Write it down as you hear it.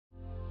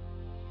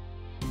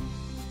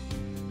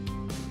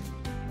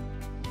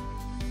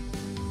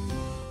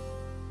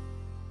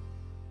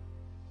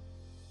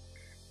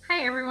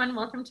Hi everyone,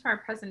 welcome to our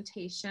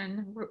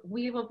presentation.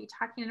 We will be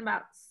talking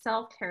about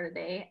self-care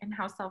today and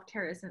how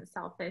self-care isn't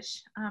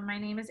selfish. My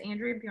name is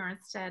Andrea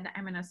Bjornstead.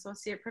 I'm an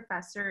associate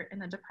professor in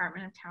the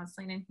Department of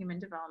Counseling and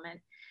Human Development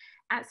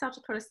at South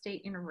Dakota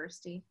State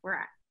University,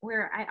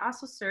 where I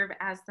also serve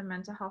as the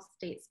mental health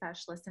state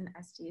specialist in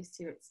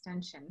SDSU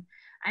Extension.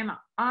 I'm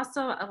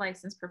also a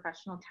licensed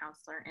professional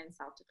counselor in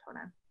South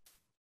Dakota.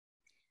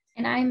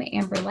 And I'm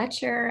Amber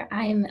Letcher.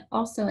 I'm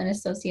also an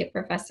associate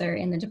professor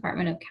in the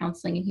Department of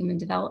Counseling and Human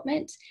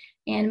Development,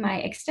 and my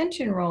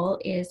extension role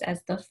is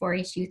as the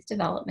 4-H Youth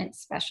Development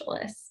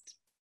Specialist.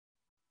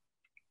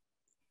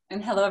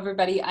 And hello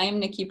everybody, I am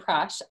Nikki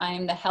Prosh. I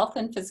am the Health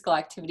and Physical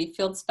Activity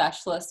Field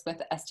Specialist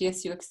with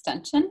SDSU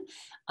Extension.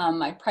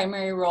 My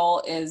primary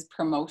role is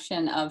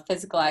promotion of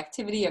physical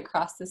activity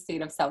across the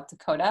state of South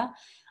Dakota.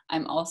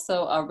 I'm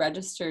also a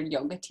registered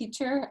yoga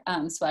teacher,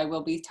 so I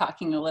will be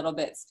talking a little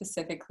bit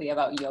specifically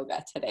about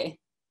yoga today.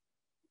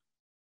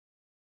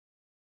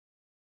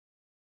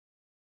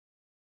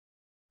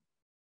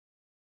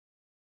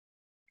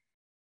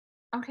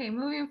 Okay,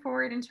 moving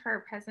forward into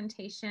our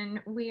presentation,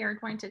 we are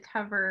going to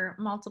cover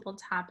multiple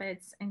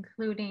topics,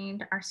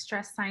 including our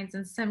stress signs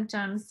and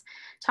symptoms,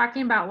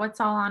 talking about what's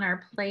all on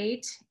our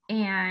plate,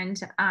 and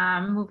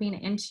moving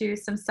into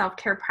some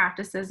self-care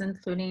practices,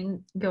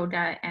 including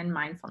yoga and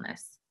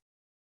mindfulness.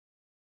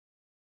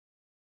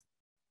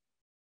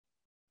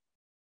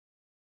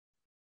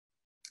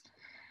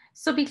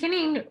 So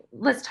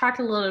let's talk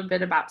a little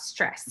bit about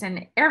stress.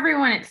 And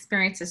everyone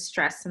experiences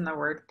stress in the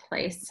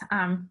workplace.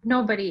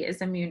 Nobody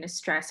is immune to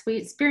stress. We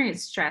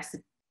experience stress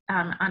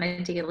on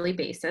a daily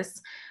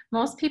basis.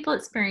 Most people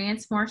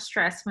experience more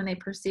stress when they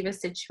perceive a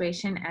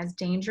situation as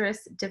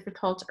dangerous,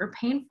 difficult, or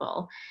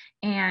painful.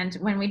 And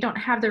when we don't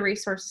have the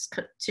resources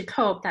to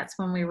cope, that's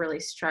when we really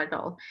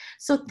struggle.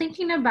 So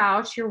thinking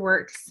about your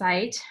work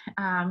site,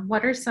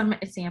 what are some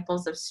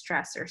examples of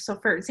stressors? So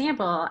for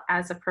example,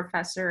 as a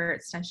professor,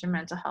 extension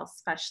mental health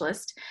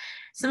specialist,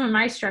 some of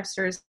my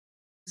stressors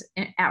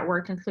at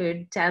work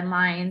include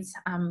deadlines,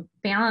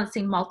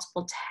 balancing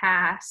multiple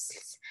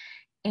tasks,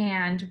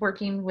 and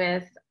working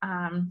with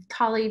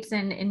colleagues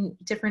in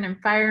different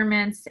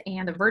environments,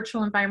 and the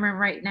virtual environment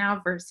right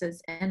now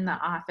versus in the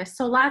office.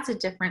 So lots of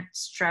different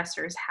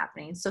stressors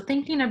happening. So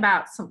thinking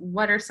about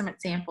what are some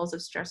examples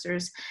of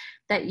stressors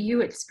that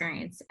you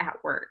experience at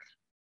work.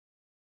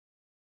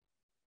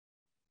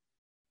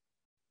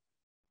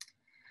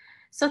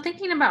 So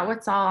thinking about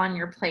what's all on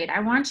your plate,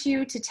 I want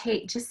you to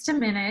take just a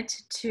minute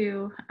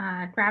to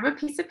grab a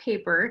piece of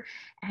paper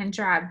and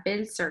draw a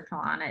big circle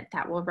on it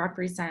that will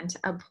represent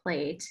a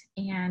plate,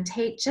 and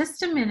take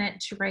just a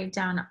minute to write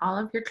down all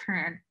of your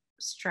current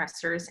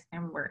stressors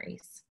and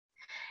worries.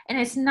 And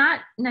it's not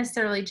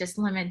necessarily just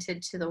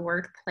limited to the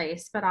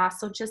workplace, but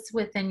also just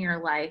within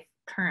your life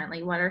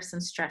currently. What are some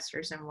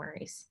stressors and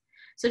worries?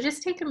 So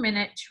just take a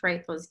minute to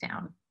write those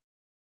down.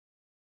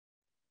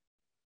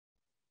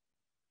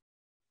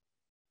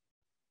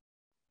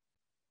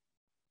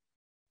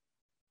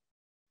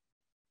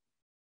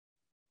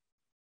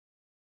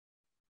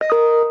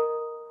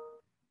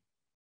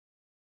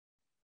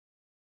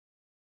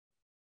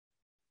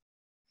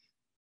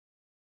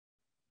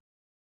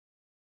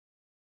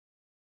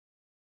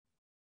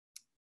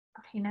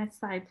 Okay, next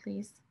slide,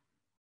 please.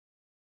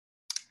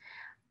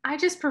 I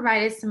just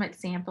provided some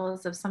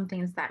examples of some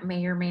things that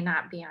may or may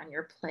not be on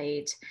your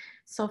plate.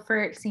 So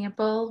for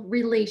example,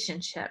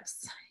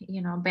 relationships,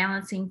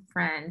 balancing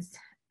friends,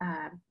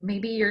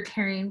 maybe you're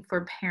caring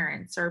for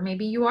parents, or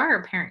maybe you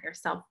are a parent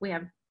yourself. We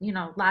have,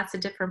 lots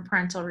of different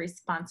parental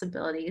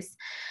responsibilities,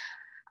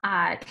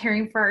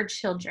 caring for our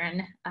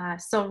children.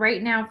 So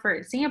right now, for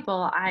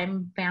example,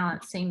 I'm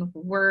balancing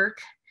work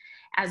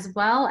as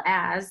well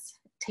as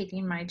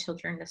taking my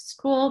children to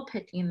school,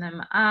 picking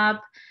them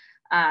up,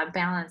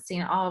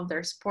 balancing all of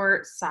their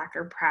sports,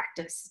 soccer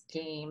practice,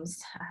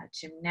 games,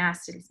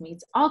 gymnastics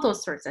meets, all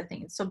those sorts of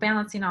things. So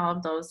balancing all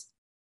of those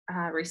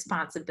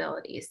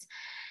responsibilities.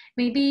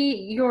 Maybe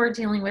you're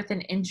dealing with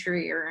an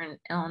injury or an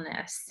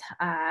illness,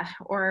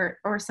 or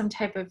some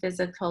type of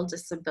physical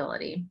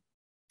disability.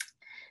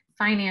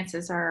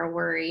 Finances are a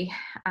worry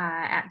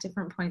at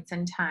different points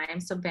in time.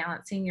 So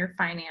balancing your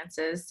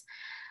finances.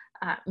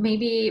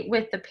 Maybe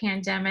with the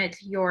pandemic,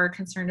 you're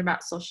concerned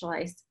about social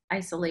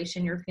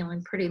isolation. You're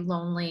feeling pretty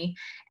lonely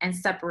and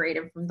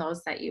separated from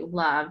those that you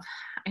love.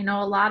 I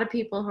know a lot of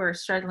people who are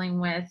struggling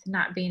with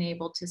not being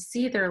able to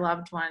see their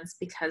loved ones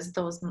because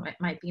those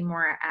might be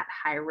more at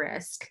high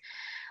risk.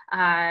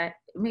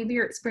 Maybe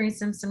you're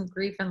experiencing some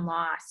grief and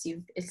loss.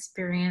 You've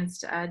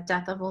experienced a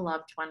death of a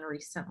loved one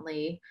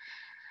recently.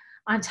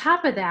 On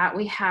top of that,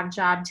 we have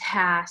job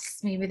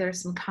tasks. Maybe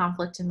there's some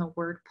conflict in the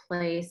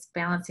workplace,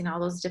 balancing all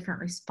those different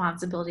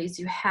responsibilities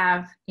you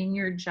have in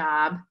your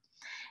job.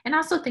 And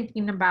also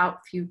thinking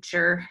about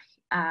future,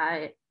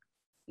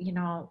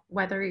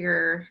 whether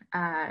you're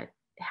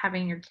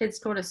having your kids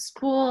go to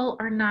school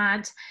or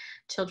not,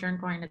 children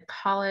going to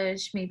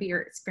college. Maybe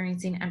you're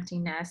experiencing empty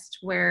nest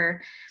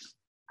where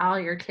all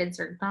your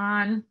kids are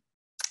gone.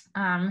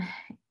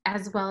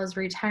 as well as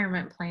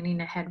retirement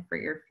planning ahead for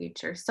your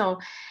future. So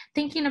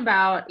thinking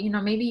about,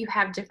 maybe you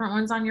have different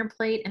ones on your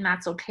plate, and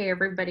that's okay.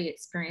 Everybody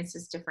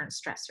experiences different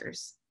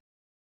stressors.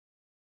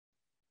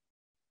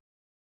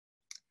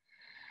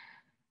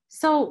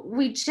 So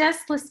we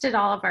just listed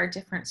all of our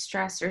different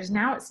stressors.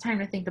 Now it's time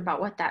to think about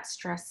what that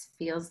stress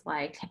feels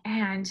like.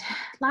 And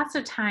lots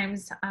of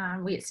times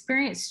we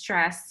experience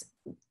stress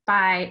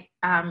by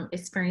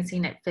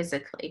experiencing it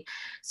physically.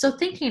 So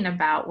thinking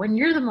about when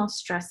you're the most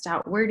stressed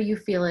out, where do you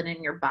feel it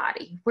in your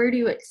body? Where do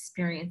you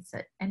experience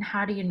it? And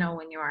how do you know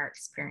when you are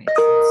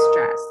experiencing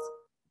stress?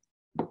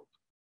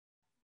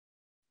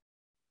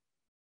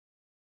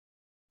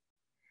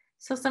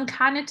 So some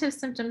cognitive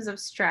symptoms of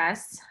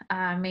stress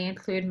may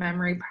include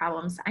memory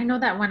problems. I know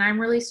that when I'm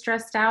really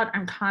stressed out,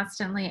 I'm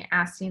constantly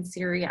asking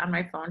Siri on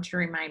my phone to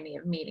remind me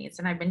of meetings.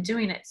 And I've been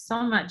doing it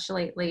so much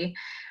lately.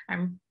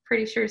 I'm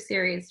pretty sure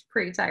Siri is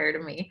pretty tired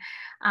of me.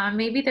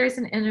 Maybe there's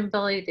an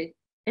inability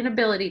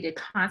to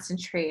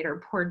concentrate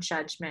or poor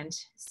judgment,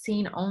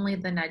 seeing only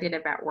the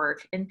negative at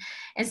work. And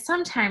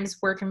sometimes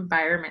work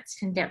environments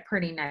can get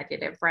pretty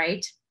negative,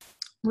 right?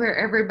 Where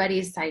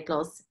everybody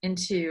cycles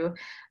into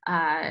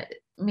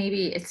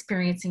maybe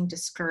experiencing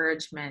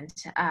discouragement.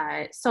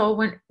 So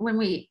when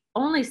we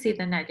only see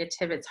the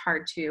negative, it's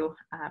hard to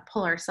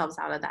pull ourselves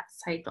out of that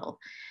cycle.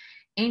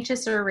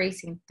 Anxious or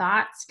racing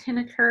thoughts can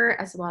occur,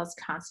 as well as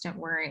constant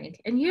worrying.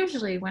 And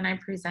usually when I'm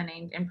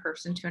presenting in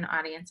person to an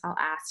audience, I'll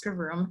ask a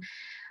room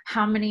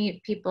how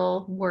many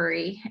people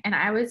worry. And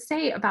I would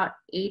say about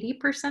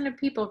 80% of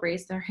people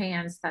raise their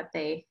hands that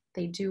they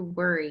do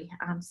worry.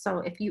 So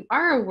if you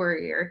are a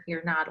worrier,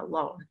 you're not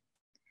alone.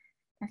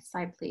 Next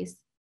slide, please.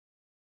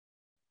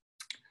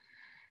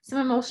 Some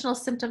emotional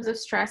symptoms of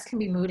stress can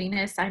be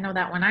moodiness. I know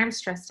that when I'm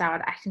stressed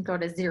out, I can go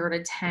to 0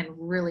 to 10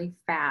 really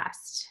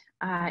fast.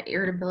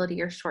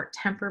 Irritability or short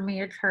temper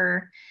may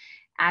occur.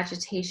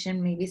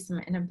 Agitation, maybe some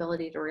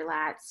inability to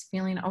relax,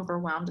 feeling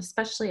overwhelmed,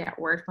 especially at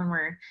work when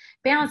we're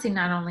balancing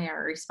not only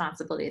our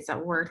responsibilities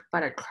at work,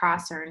 but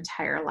across our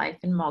entire life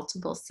in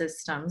multiple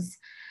systems.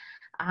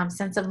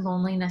 Sense of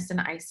loneliness and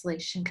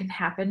isolation can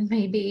happen.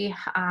 Maybe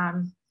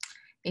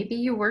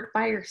you work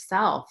by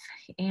yourself,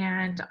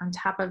 and on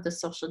top of the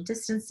social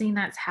distancing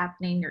that's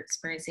happening, you're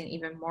experiencing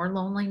even more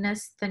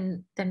loneliness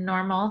than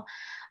normal.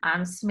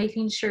 So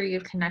making sure you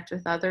connect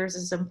with others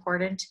is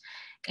important.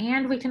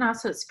 And we can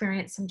also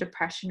experience some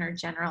depression or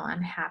general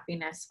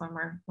unhappiness when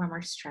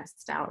we're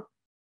stressed out.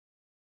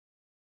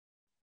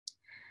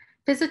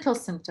 Physical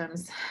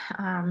symptoms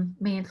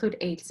may include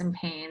aches and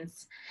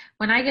pains.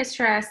 When I get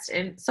stressed,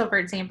 and so for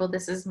example,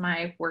 this is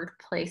my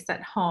workplace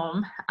at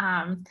home.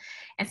 And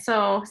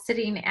so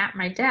sitting at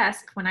my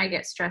desk, when I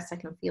get stressed, I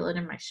can feel it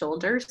in my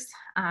shoulders.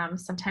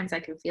 Sometimes I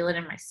can feel it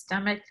in my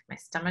stomach. My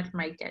stomach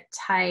might get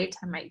tight.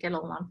 I might get a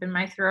lump in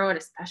my throat,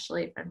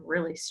 especially if I'm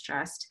really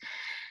stressed.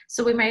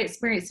 So we might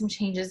experience some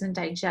changes in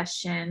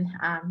digestion,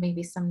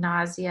 maybe some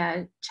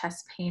nausea,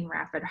 chest pain,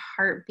 rapid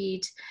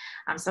heartbeat.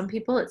 Some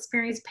people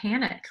experience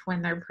panic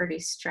when they're pretty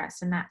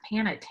stressed, and that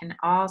panic can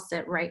all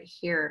sit right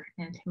here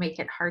and can make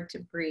it hard to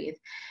breathe.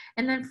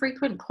 And then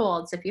frequent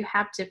colds. If you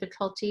have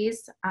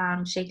difficulties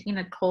shaking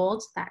a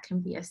cold, that can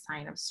be a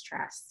sign of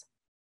stress.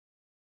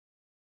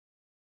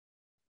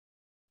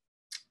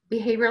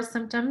 Behavioral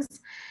symptoms,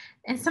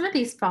 and some of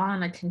these fall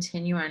on a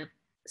continuum.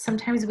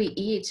 Sometimes we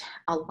eat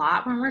a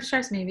lot when we're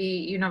stressed. Maybe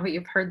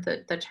you've heard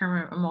the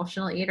term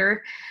emotional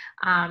eater.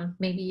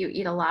 Maybe you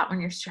eat a lot when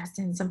you're stressed,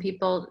 and some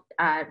people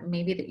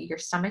maybe your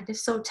stomach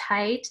is so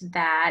tight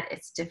that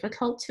it's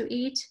difficult to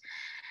eat.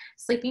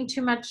 Sleeping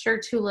too much or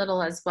too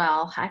little as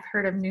well. I've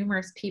heard of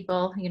numerous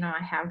people,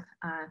 I have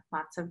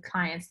lots of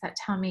clients that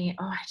tell me,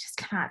 oh, I just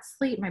cannot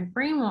sleep. My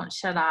brain won't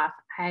shut off.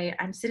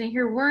 I'm sitting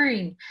here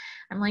worrying.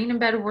 I'm laying in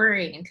bed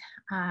worrying.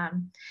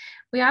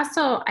 We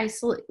also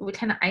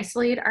can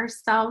isolate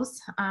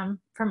ourselves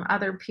from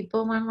other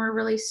people when we're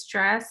really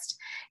stressed.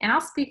 And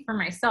I'll speak for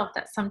myself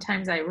that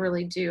sometimes I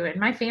really do. And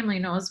my family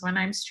knows when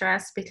I'm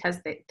stressed because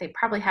they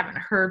probably haven't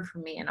heard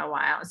from me in a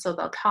while. And so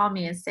they'll call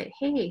me and say,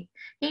 hey,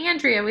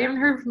 Andrea, we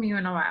haven't heard from you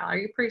in a while. Are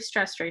you pretty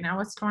stressed right now?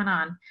 What's going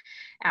on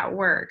at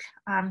work?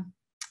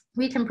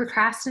 We can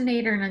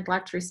procrastinate or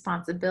neglect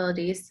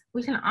responsibilities.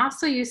 We can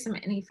also use some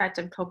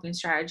ineffective coping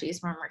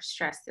strategies when we're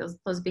stressed,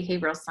 those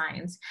behavioral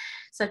signs,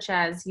 such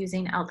as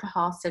using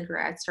alcohol,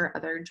 cigarettes, or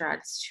other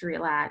drugs to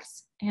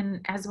relax,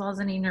 and as well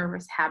as any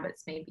nervous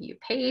habits. Maybe you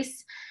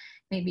pace,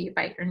 maybe you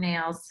bite your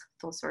nails,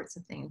 those sorts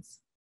of things.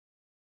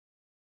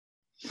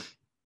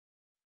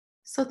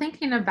 So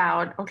thinking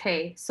about,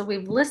 okay, so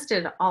we've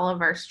listed all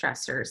of our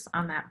stressors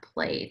on that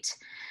plate.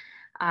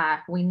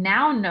 We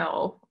now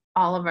know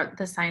all of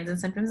the signs and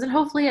symptoms. And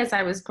hopefully as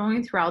I was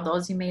going through all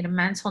those, you made a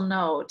mental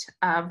note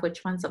of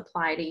which ones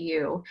apply to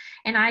you.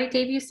 And I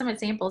gave you some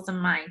examples of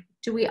mine.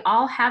 Do we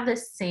all have the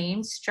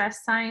same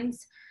stress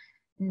signs?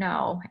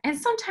 No. And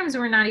sometimes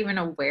we're not even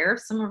aware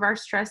of some of our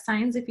stress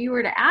signs. If you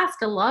were to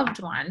ask a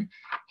loved one,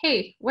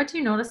 hey, what do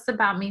you notice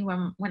about me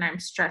when I'm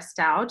stressed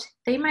out?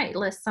 They might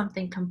list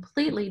something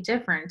completely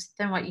different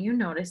than what you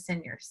notice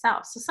in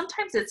yourself. So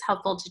sometimes it's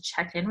helpful to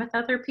check in with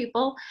other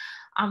people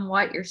on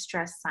what your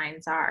stress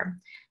signs are.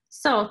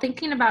 So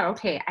thinking about,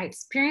 okay, I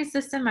experience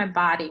this in my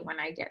body when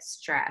I get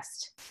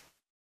stressed.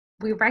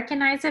 We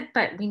recognize it,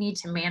 but we need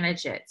to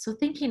manage it. So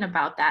thinking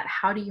about that,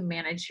 how do you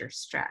manage your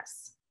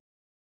stress?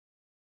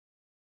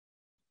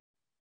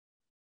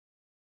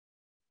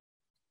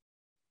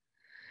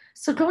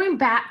 So going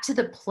back to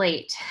the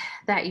plate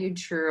that you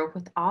drew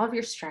with all of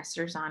your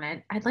stressors on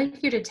it, I'd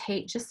like you to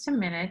take just a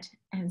minute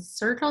and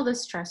circle the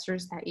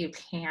stressors that you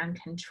can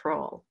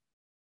control,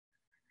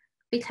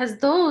 because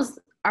those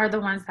are the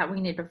ones that we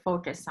need to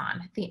focus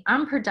on. The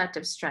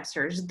unproductive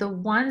stressors, the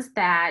ones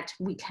that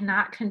we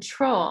cannot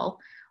control,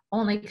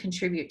 only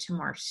contribute to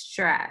more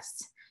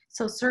stress.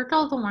 So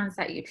circle the ones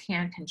that you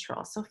can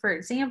control. So for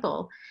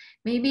example,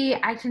 maybe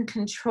I can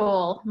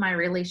control my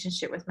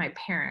relationship with my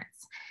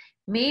parents.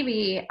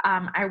 Maybe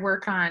I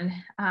work on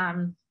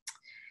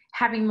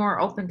having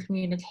more open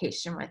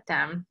communication with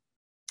them,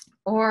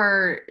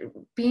 or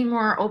being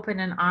more open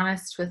and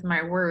honest with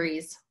my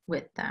worries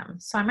with them.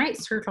 So I might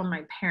circle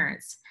my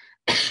parents.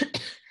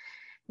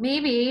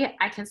 Maybe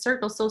I can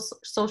circle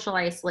social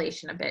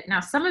isolation a bit. Now,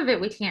 some of it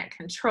we can't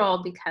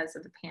control because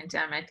of the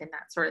pandemic and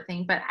that sort of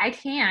thing, but I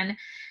can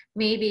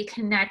maybe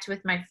connect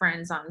with my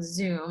friends on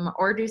Zoom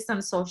or do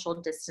some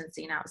social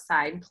distancing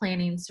outside,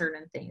 planning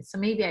certain things. So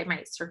maybe I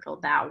might circle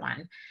that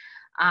one.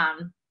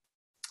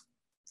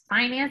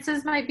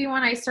 Finances might be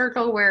one I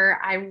circle, where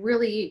I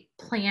really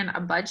plan a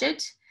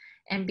budget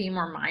and be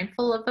more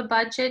mindful of the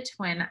budget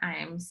when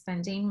I'm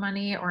spending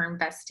money or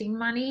investing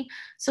money.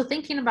 So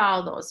thinking about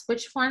all those,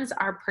 which ones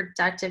are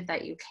productive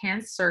that you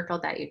can circle,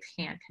 that you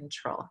can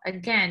control.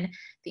 Again,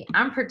 the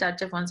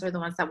unproductive ones are the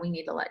ones that we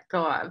need to let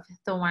go of.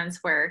 The ones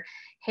where,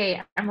 hey,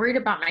 I'm worried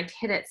about my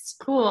kid at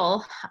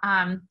school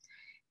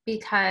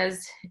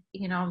because,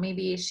 you know,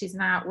 maybe she's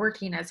not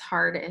working as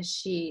hard as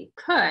she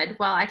could.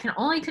 Well, I can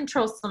only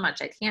control so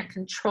much. I can't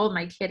control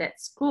my kid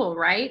at school,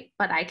 right?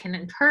 But I can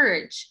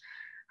encourage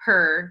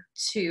her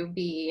to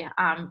be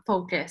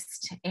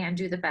focused and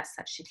do the best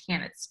that she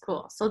can at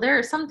school. So there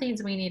are some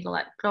things we need to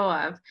let go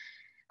of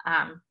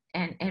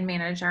and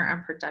manage our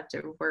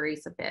unproductive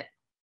worries a bit.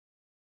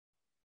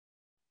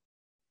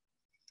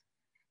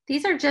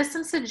 These are just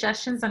some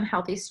suggestions on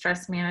healthy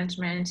stress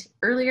management.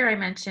 Earlier I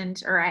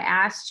mentioned, or I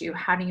asked you,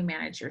 how do you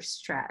manage your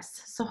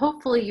stress? So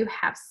hopefully you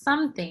have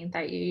something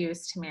that you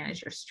use to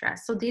manage your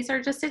stress. So these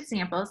are just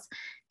examples.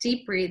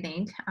 Deep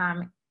breathing.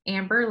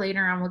 Amber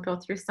later on will go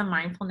through some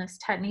mindfulness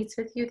techniques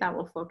with you that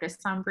will focus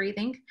on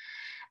breathing.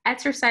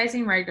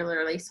 Exercising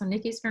regularly. So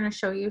Nikki's going to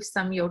show you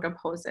some yoga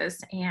poses,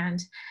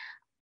 and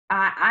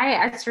I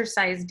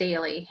exercise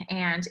daily,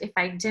 and if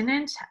I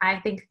didn't, I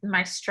think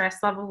my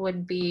stress level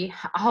would be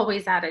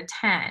always at a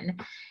 10.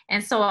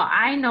 And so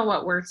I know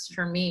what works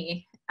for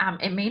me.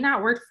 It may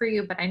not work for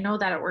you, but I know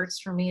that it works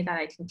for me, that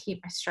I can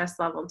keep my stress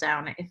level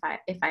down if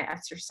I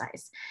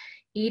exercise.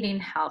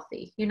 Eating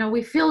healthy. You know,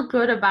 we feel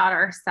good about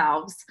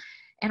ourselves,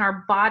 and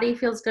our body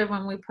feels good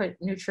when we put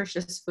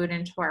nutritious food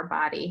into our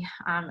body.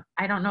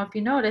 I don't know if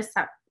you notice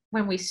that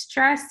when we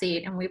stress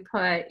eat and we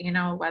put, you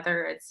know,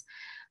 whether it's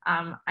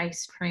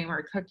ice cream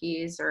or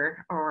cookies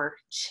or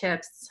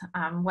chips,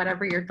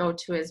 whatever your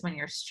go-to is when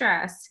you're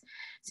stressed,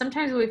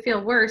 sometimes we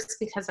feel worse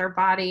because our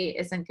body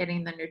isn't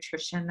getting the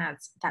nutrition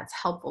that's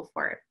helpful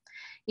for it.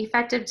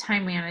 Effective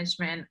time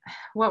management.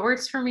 What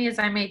works for me is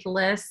I make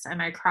lists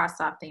and I cross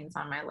off things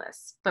on my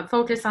list, but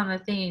focus on the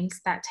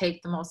things that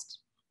take the most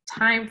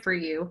time for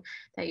you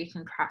that you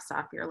can cross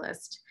off your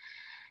list.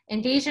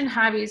 Engage in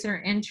hobbies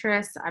or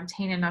interests,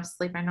 obtain enough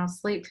sleep. I know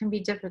sleep can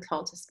be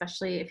difficult,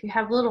 especially if you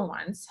have little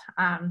ones,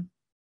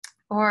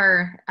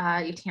 or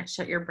you can't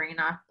shut your brain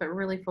off, but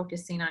really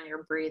focusing on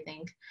your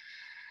breathing.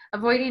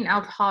 Avoiding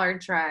alcohol or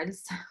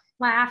drugs.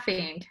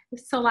 Laughing.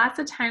 So lots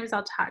of times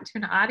I'll talk to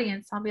an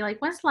audience, I'll be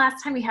like, when's the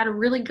last time you had a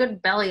really good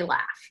belly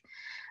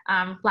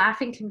laugh?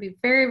 Laughing can be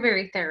very,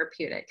 very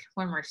therapeutic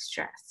when we're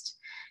stressed.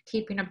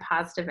 Keeping a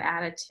positive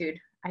attitude.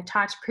 I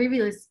talked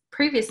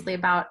previously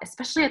about,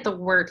 especially at the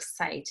work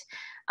site,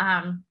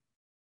 when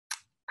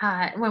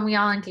we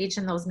all engage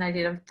in those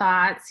negative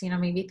thoughts, you know,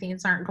 maybe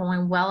things aren't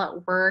going well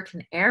at work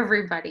and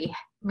everybody,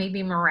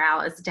 maybe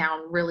morale is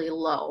down really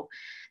low.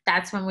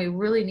 That's when we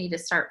really need to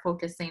start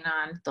focusing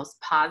on those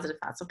positive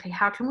thoughts. Okay,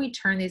 how can we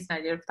turn these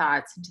negative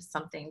thoughts into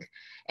something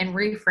and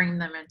reframe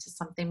them into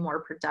something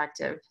more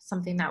productive,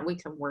 something that we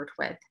can work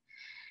with?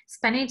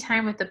 Spending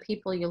time with the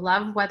people you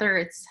love, whether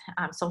it's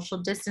social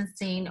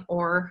distancing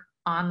or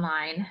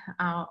online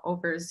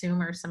over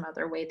Zoom or some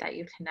other way that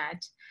you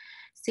connect.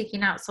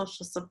 Seeking out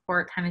social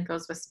support kind of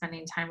goes with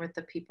spending time with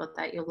the people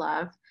that you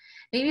love.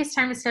 Maybe it's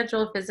time to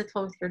schedule a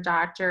physical with your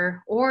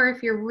doctor, or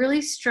if you're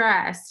really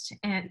stressed,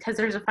 and because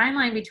there's a fine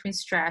line between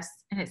stress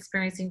and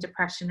experiencing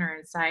depression or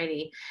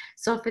anxiety.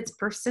 So if it's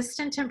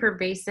persistent and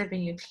pervasive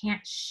and you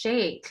can't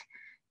shake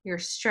you're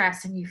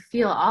stressed and you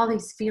feel all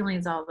these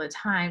feelings all the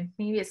time,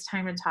 maybe it's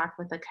time to talk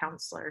with a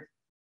counselor.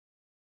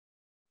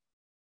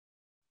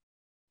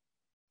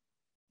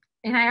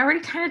 And I already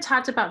kind of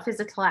talked about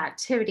physical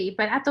activity,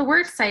 but at the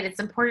work site,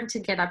 it's important to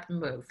get up and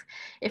move.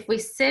 If we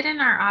sit in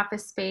our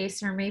office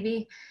space, or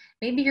maybe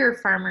you're a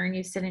farmer and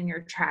you sit in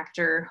your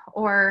tractor,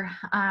 or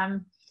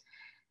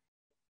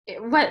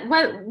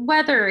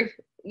whatever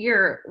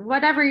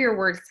your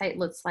work site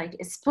looks like,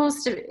 it's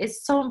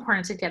so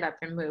important to get up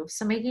and move.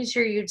 So making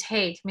sure you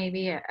take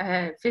maybe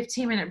a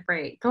 15-minute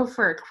break, go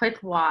for a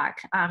quick walk,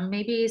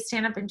 maybe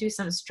stand up and do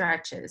some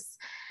stretches.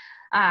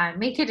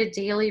 Make it a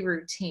daily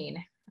routine.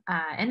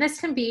 And this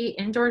can be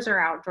indoors or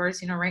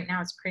outdoors. Right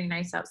now it's pretty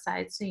nice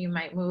outside, so you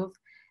might move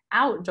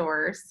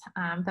outdoors.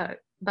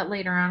 But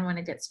later on, when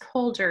it gets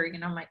colder,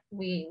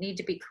 we need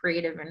to be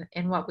creative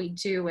in what we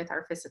do with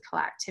our physical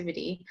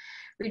activity.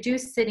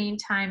 Reduce sitting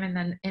time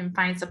and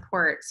find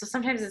support. So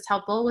sometimes it's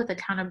helpful with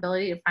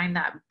accountability to find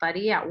that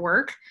buddy at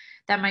work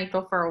that might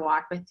go for a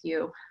walk with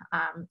you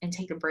and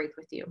take a break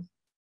with you.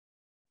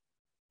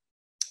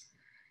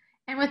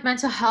 And with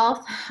mental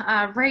health,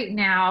 right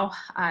now,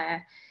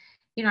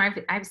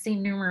 I've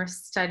seen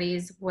numerous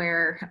studies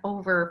where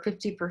over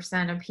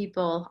 50% of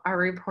people are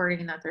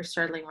reporting that they're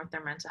struggling with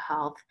their mental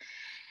health.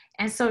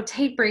 And so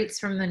take breaks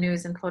from the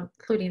news,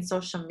 including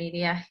social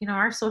media.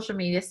 Our social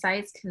media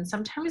sites can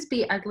sometimes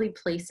be ugly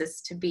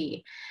places to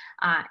be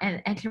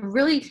and can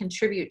really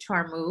contribute to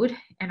our mood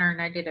and our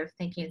negative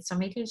thinking. So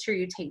making sure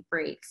you take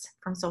breaks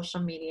from social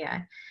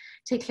media.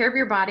 Take care of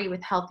your body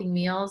with healthy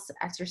meals,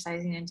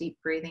 exercising, and deep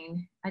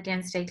breathing.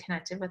 Again, stay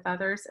connected with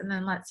others, and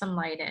then let some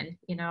light in.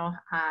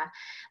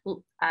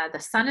 The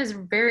sun is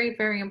very,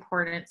 very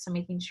important, so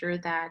making sure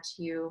that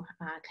you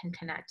can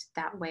connect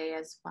that way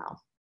as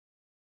well.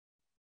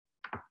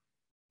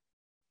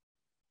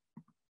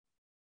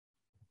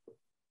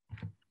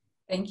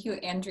 Thank you,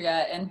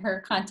 Andrea. And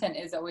her content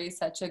is always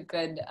such a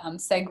good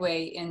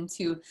segue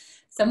into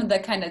some of the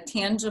kind of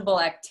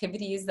tangible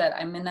activities that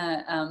I'm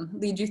gonna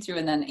lead you through,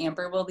 and then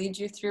Amber will lead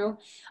you through.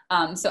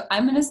 So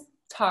I'm gonna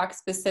talk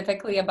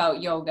specifically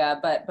about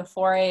yoga, but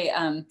before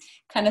I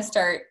kind of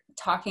start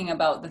talking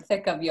about the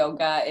thick of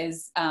yoga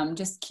is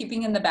just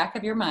keeping in the back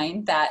of your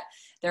mind that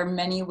there are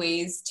many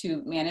ways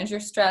to manage your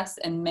stress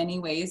and many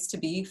ways to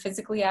be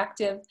physically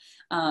active.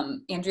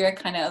 Andrea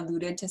kind of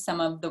alluded to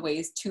some of the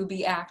ways to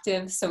be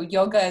active. So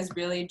yoga is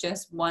really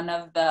just one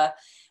of the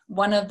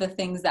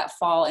things that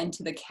fall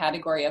into the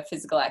category of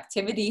physical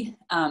activity.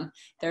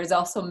 There's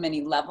also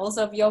many levels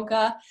of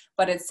yoga,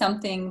 but it's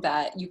something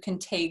that you can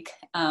take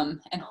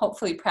and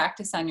hopefully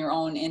practice on your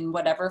own in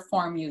whatever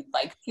form you'd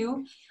like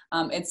to.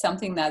 It's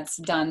something that's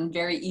done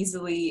very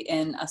easily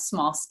in a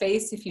small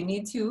space if you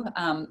need to.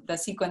 The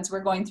sequence we're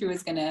going through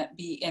is going to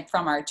be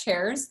from our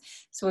chairs,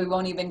 so we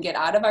won't even get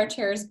out of our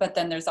chairs, but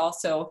then there's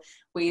also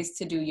ways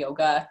to do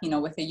yoga,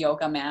 with a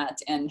yoga mat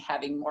and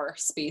having more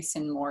space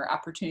and more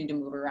opportunity to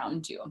move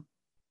around you.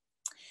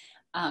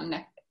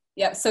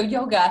 So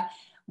yoga.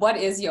 What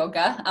is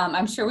yoga?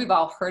 I'm sure we've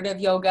all heard of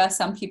yoga.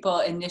 Some people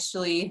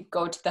initially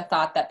go to the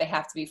thought that they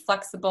have to be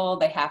flexible,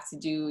 they have to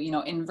do,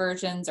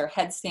 inversions or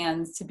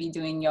headstands to be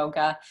doing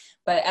yoga.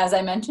 But as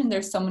I mentioned,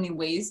 there's so many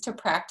ways to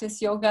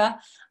practice yoga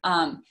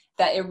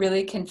that it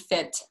really can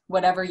fit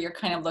whatever you're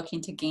kind of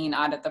looking to gain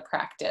out of the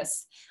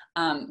practice.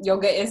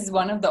 Yoga is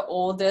one of the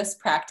oldest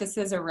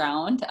practices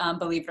around.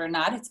 Believe it or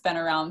not, it's been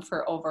around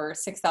for over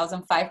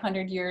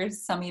 6,500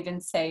 years. Some even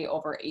say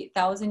over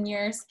 8,000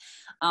 years.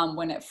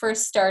 When it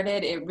first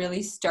started, it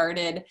really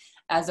started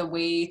as a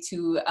way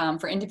to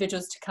for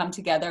individuals to come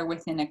together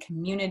within a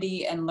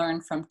community and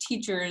learn from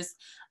teachers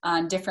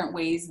on different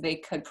ways they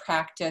could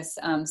practice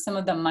some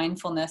of the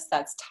mindfulness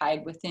that's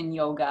tied within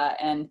yoga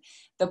and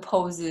the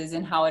poses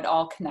and how it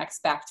all connects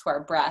back to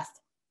our breath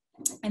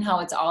and how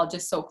it's all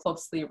just so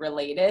closely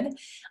related.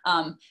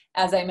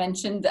 As I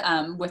mentioned,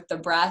 with the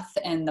breath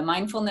and the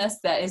mindfulness,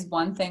 that is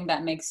one thing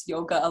that makes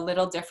yoga a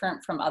little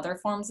different from other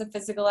forms of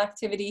physical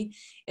activity,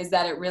 is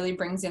that it really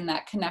brings in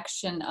that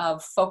connection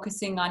of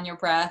focusing on your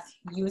breath,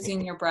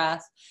 using your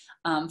breath,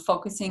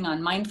 focusing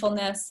on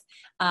mindfulness,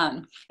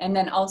 and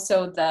then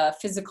also the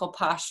physical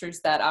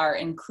postures that are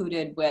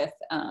included with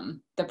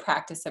the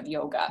practice of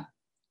yoga.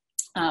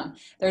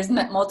 There's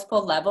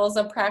multiple levels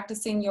of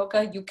practicing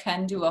yoga. You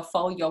can do a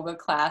full yoga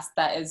class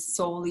that is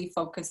solely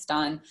focused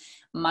on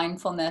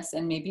mindfulness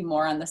and maybe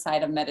more on the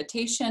side of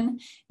meditation.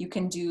 You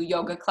can do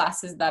yoga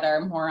classes that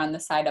are more on the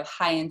side of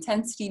high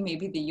intensity,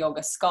 maybe the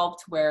yoga sculpt,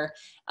 where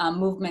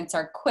movements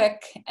are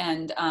quick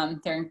and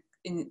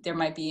there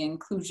might be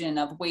inclusion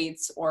of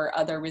weights or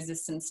other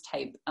resistance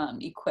type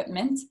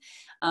equipment.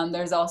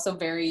 There's also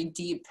very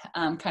deep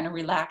kind of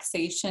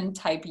relaxation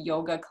type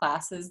yoga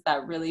classes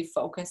that really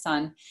focus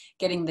on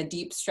getting the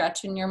deep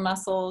stretch in your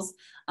muscles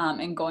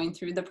and going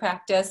through the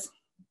practice.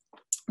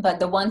 But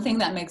the one thing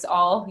that makes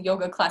all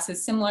yoga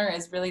classes similar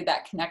is really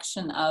that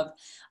connection of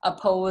a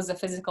pose, a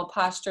physical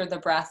posture, the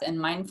breath, and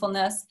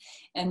mindfulness,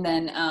 and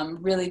then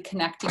really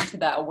connecting to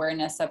that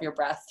awareness of your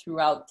breath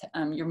throughout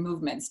your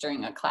movements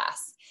during a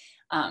class.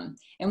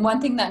 And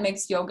one thing that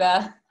makes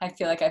yoga, I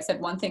feel like I've said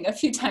one thing a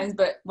few times,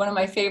 but one of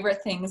my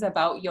favorite things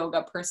about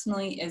yoga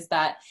personally is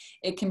that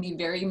it can be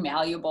very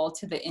malleable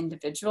to the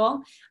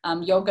individual.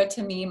 Yoga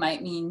to me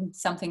might mean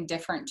something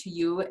different to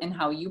you and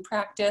how you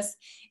practice.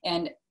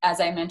 And as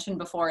I mentioned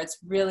before, it's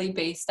really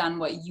based on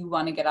what you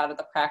want to get out of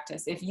the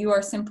practice. If you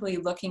are simply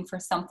looking for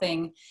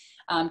something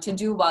to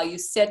do while you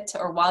sit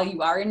or while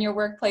you are in your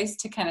workplace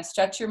to kind of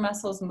stretch your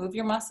muscles, move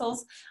your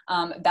muscles,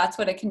 that's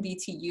what it can be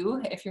to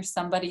you. If you're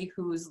somebody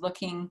who's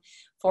looking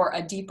for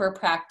a deeper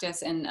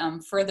practice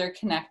and further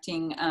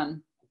connecting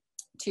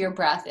to your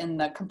breath and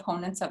the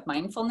components of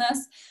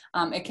mindfulness,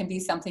 it can be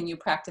something you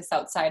practice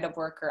outside of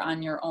work or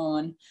on your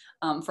own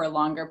for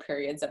longer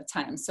periods of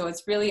time. So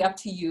it's really up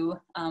to you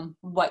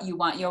what you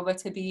want yoga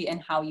to be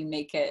and how you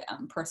make it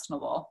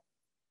personable.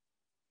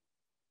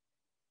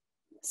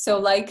 So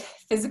like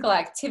physical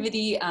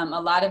activity, a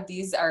lot of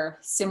these are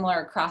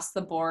similar across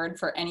the board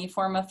for any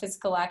form of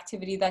physical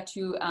activity that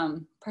you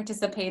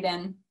participate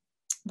in.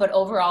 But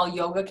overall,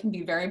 yoga can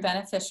be very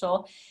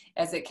beneficial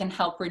as it can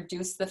help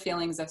reduce the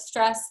feelings of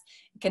stress.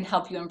 It can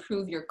help you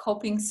improve your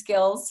coping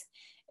skills.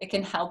 It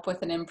can help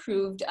with an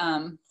improved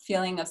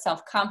feeling of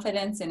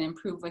self-confidence and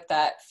improve with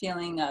that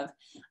feeling of,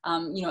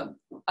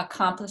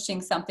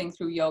 accomplishing something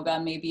through yoga.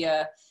 Maybe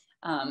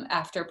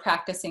after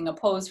practicing a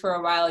pose for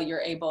a while,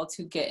 you're able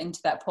to get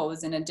into that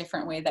pose in a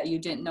different way that you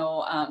didn't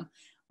know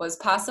was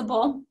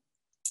possible.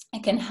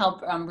 It can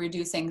help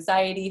reduce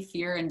anxiety,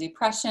 fear, and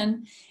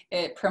depression.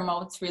 It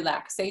promotes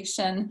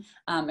relaxation,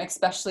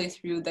 especially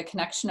through the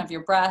connection of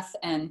your breath.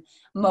 And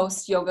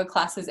most yoga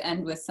classes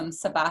end with some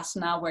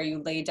savasana, where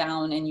you lay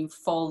down and you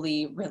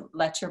fully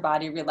let your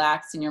body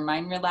relax and your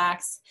mind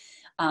relax.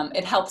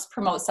 It helps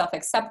promote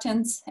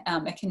self-acceptance.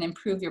 It can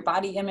improve your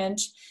body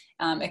image.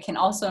 It can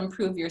also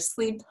improve your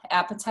sleep,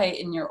 appetite,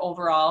 and your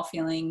overall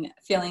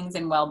feelings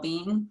and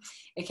well-being.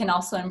 It can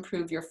also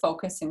improve your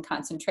focus and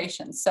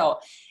concentration. So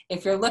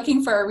if you're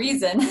looking for a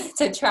reason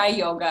to try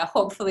yoga,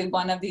 hopefully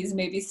one of these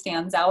maybe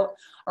stands out,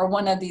 or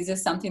one of these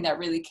is something that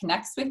really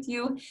connects with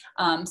you.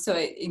 So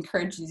it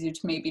encourages you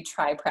to maybe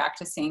try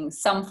practicing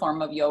some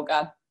form of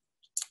yoga,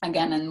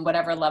 again, in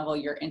whatever level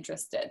you're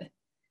interested.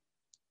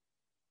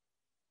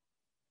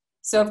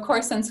 So of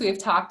course, since we've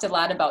talked a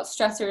lot about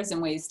stressors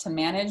and ways to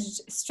manage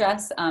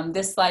stress,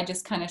 this slide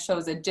just kind of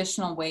shows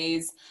additional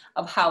ways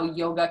of how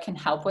yoga can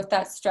help with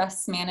that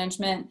stress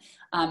management.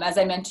 As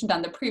I mentioned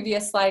on the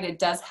previous slide, it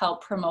does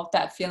help promote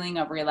that feeling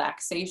of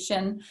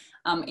relaxation.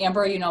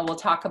 Amber, we'll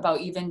talk about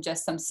even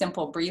just some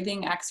simple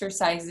breathing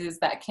exercises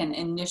that can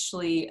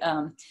initially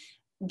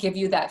give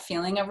you that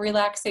feeling of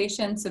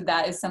relaxation. So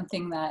that is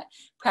something that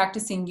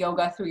practicing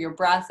yoga through your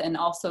breath and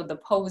also the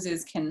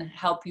poses can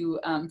help you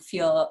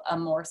feel a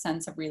more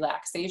sense of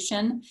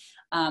relaxation.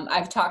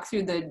 I've talked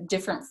through the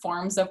different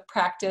forms of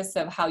practice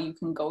of how you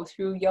can go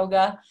through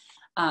yoga.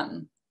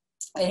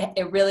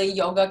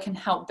 Yoga can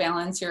help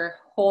balance your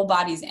whole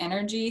body's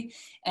energy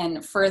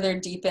and further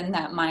deepen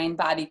that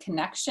mind-body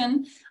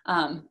connection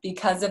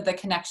because of the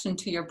connection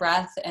to your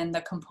breath and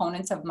the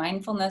components of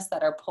mindfulness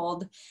that are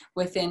pulled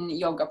within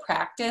yoga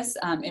practice.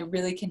 It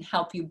really can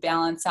help you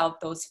balance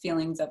out those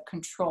feelings of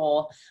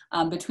control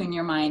between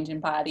your mind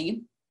and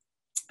body.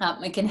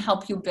 It can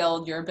help you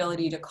build your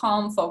ability to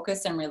calm,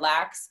 focus, and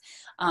relax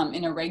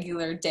in a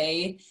regular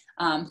day.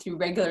 Through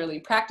regularly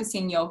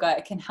practicing yoga,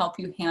 it can help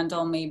you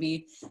handle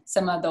maybe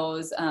some of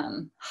those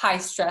high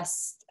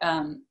stress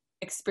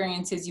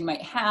experiences you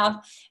might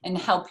have and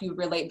help you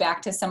relate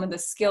back to some of the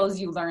skills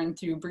you learned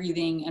through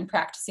breathing and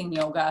practicing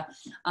yoga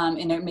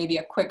in maybe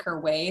a quicker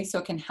way. So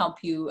it can help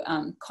you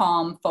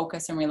calm,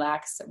 focus, and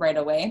relax right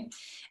away.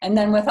 And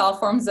then with all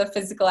forms of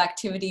physical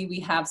activity, we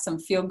have some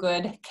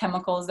feel-good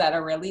chemicals that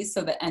are released.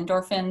 So the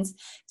endorphins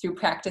through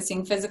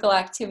practicing physical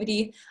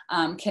activity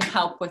can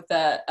help with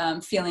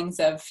the feelings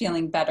of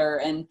feeling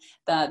better and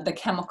the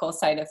chemical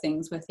side of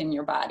things within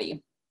your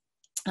body.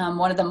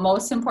 One of the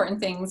most important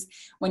things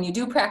when you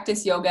do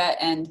practice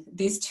yoga, and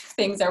these two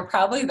things are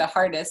probably the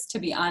hardest, to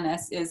be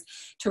honest, is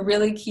to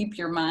really keep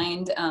your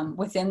mind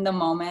within the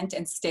moment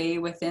and stay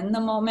within the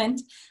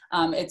moment.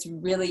 It's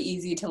really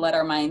easy to let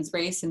our minds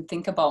race and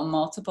think about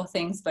multiple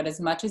things, but as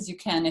much as you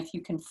can, if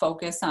you can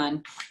focus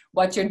on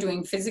what you're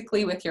doing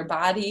physically with your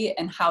body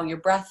and how your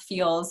breath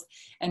feels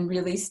and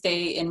really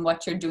stay in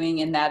what you're doing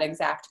in that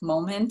exact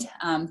moment,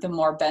 the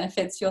more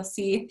benefits you'll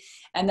see.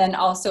 And then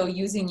also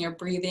using your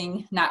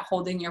breathing, not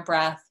holding your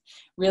breath,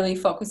 really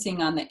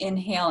focusing on the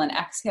inhale and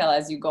exhale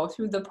as you go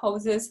through the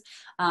poses.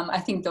 I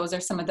think those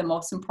are some of the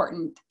most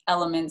important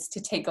elements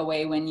to take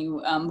away when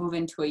you move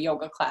into a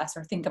yoga class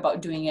or think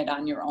about doing it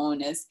on your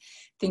own, is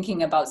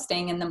thinking about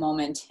staying in the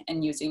moment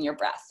and using your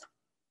breath.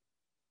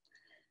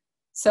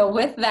 So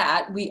with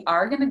that, we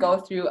are going to go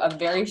through a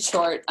very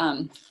short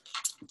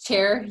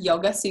chair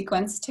yoga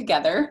sequence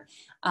together.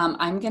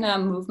 I'm going to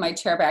move my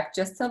chair back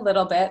just a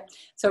little bit.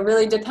 So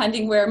really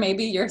depending where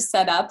maybe you're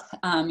set up,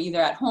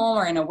 either at home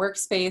or in a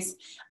workspace,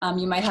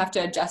 you might have to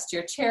adjust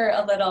your chair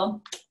a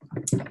little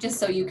just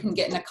so you can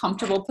get in a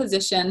comfortable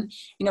position.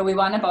 We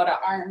want about our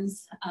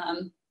arms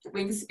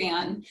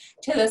wingspan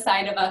to the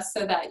side of us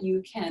so that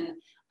you can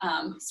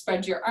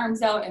spread your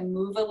arms out and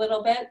move a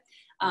little bit.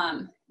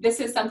 This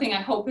is something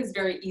I hope is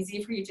very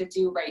easy for you to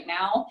do right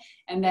now,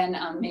 and then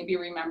maybe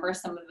remember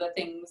some of the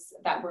things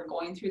that we're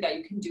going through that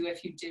you can do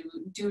if you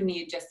do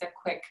need just a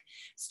quick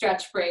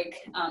stretch break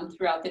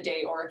throughout the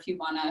day, or if you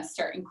want to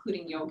start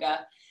including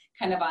yoga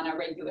kind of on a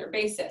regular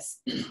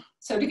basis.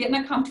 So to get in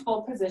a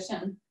comfortable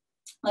position,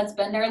 let's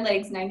bend our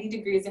legs 90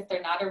 degrees if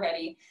they're not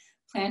already.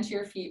 Plant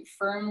your feet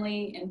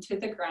firmly into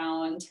the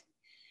ground.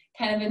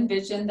 Kind of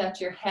envision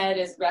that your head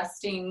is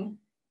resting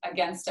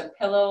against a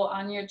pillow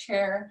on your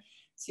chair,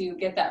 so you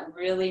get that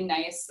really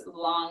nice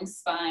long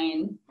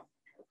spine.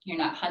 You're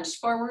not hunched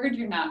forward,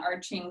 you're not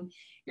arching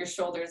your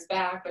shoulders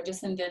back, but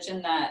just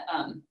envision that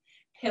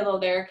pillow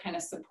there kind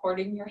of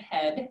supporting your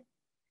head.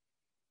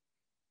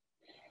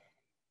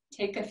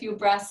 Take a few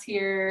breaths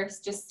here,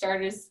 just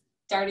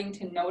starting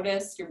to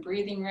notice your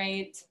breathing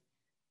rate.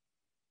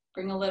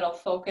 Bring a little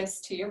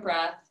focus to your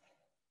breath.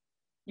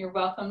 You're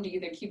welcome to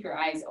either keep your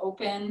eyes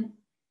open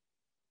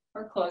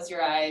or close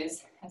your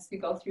eyes as we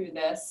go through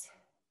this.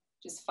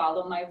 Just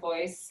follow my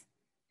voice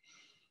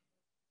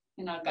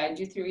and I'll guide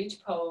you through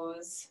each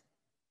pose.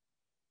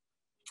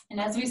 And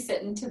as we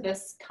sit into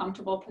this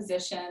comfortable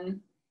position,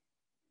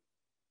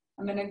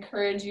 I'm going to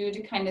encourage you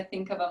to kind of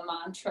think of a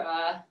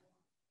mantra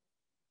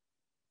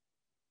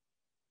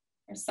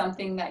or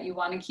something that you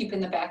want to keep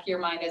in the back of your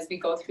mind as we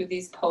go through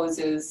these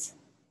poses.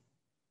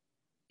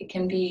 It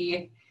can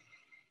be,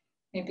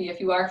 maybe if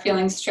you are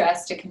feeling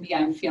stressed, it can be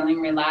I'm feeling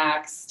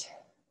relaxed.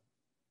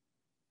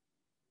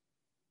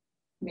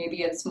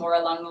 Maybe it's more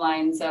along the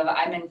lines of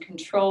I'm in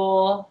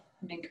control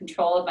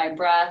of my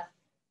breath.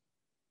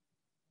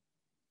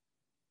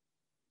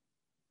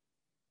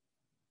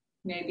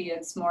 Maybe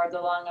it's more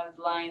along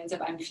the lines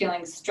of I'm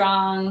feeling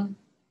strong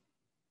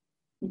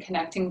and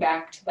connecting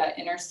back to that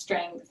inner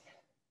strength.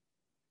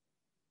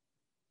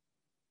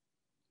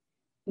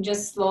 And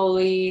just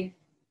slowly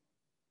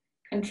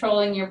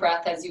controlling your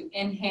breath as you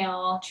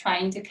inhale,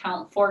 trying to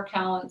count 4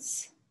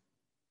 counts.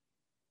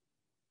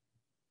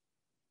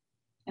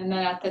 And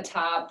then at the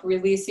top,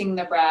 releasing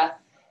the breath,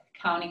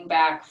 counting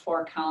back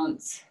 4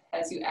 counts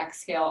as you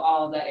exhale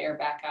all of that air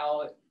back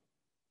out.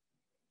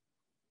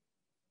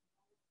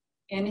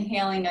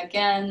 Inhaling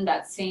again,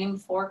 that same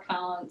 4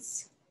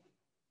 counts.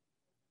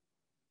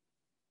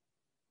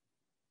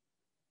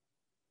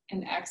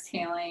 And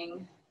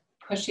exhaling,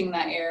 pushing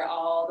that air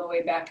all the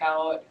way back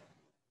out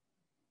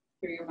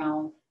through your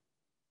mouth.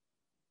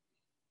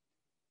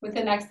 With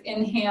the next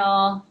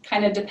inhale,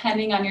 kind of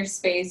depending on your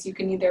space, you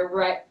can either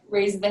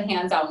raise the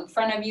hands out in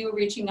front of you,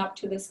 reaching up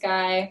to the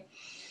sky,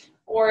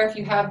 or if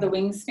you have the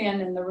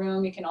wingspan in the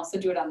room, you can also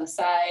do it on the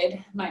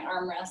side. My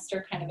armrests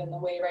are kind of in the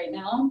way right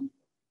now.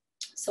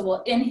 So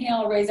we'll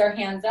inhale, raise our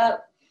hands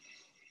up,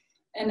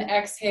 and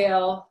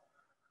exhale,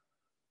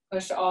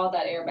 push all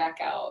that air back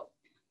out.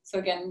 So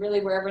again,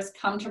 really wherever's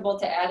comfortable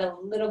to add a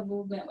little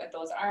movement with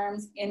those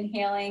arms,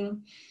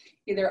 inhaling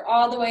either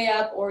all the way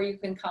up, or you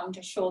can come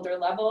to shoulder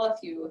level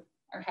if you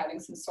are having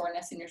some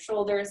soreness in your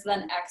shoulders.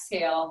 Then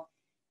exhale,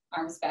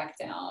 arms back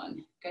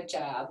down. Good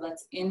job.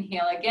 Let's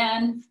inhale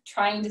again,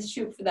 trying to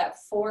shoot for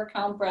that 4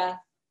 count breath.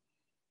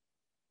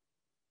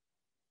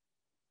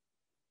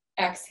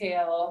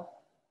 Exhale,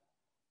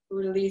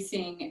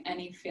 releasing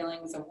any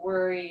feelings of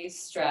worry,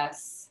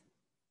 stress.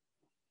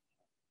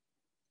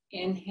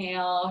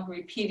 Inhale,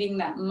 repeating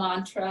that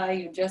mantra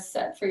you just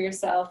set for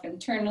yourself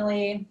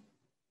internally.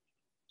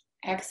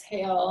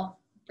 Exhale,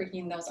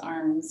 bringing those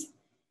arms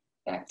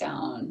back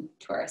down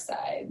to our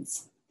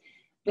sides.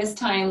 This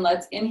time,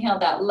 let's inhale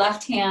that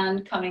left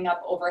hand coming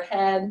up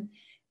overhead.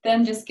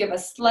 Then just give a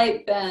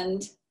slight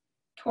bend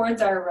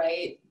towards our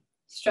right,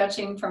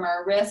 stretching from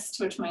our wrist,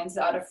 which mine's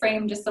out of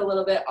frame just a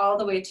little bit, all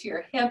the way to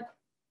your hip.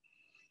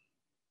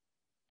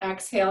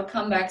 Exhale,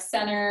 come back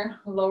center,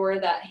 lower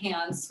that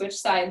hand, switch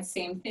sides,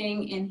 same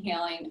thing,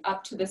 inhaling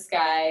up to the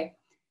sky.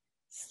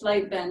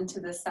 Slight bend to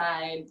the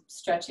side,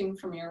 stretching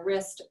from your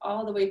wrist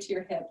all the way to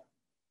your hip.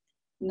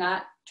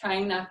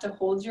 Trying not to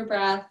hold your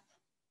breath.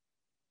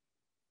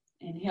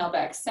 Inhale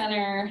back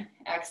center,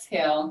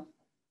 exhale,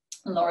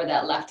 lower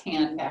that left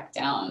hand back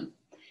down.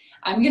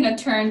 I'm gonna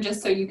turn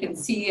just so you can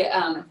see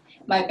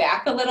my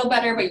back a little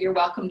better, but you're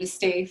welcome to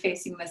stay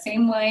facing the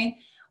same way.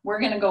 We're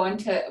gonna go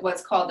into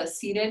what's called a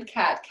seated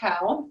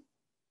cat-cow.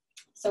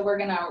 So we're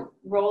gonna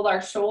roll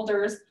our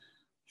shoulders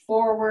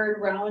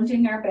forward,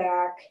 rounding our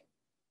back.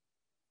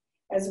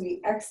 As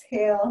we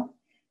exhale,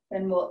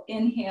 then we'll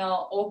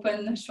inhale,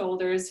 open the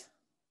shoulders,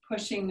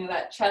 pushing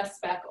that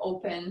chest back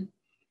open,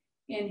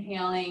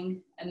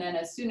 inhaling, and then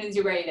as soon as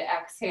you're ready to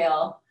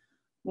exhale,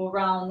 we'll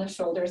round the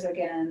shoulders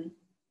again.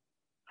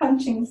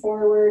 Hunching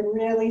forward,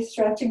 really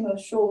stretching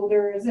those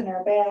shoulders and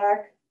our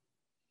back.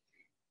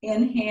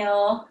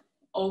 Inhale,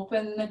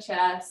 open the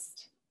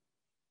chest.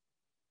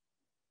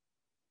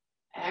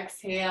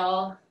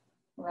 Exhale,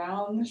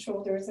 round the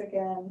shoulders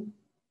again.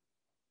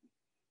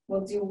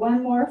 We'll do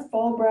one more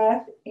full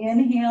breath.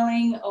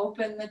 Inhaling,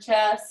 open the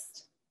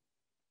chest.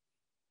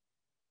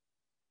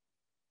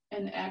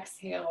 And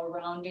exhale,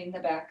 rounding the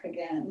back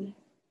again.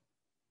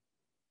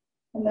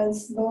 And then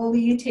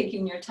slowly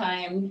taking your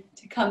time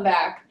to come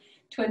back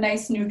to a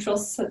nice neutral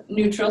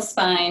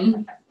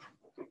spine.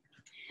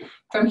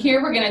 From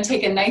here, we're gonna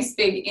take a nice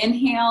big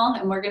inhale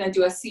and we're gonna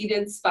do a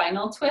seated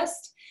spinal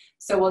twist.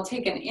 So we'll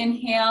take an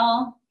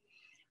inhale.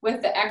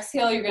 With the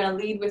exhale, you're gonna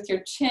lead with your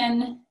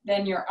chin,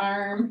 then your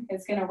arm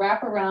is gonna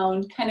wrap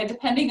around, kind of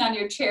depending on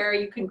your chair,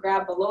 you can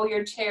grab below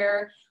your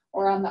chair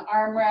or on the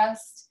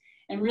armrest.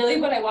 And really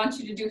what I want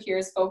you to do here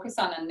is focus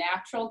on a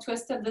natural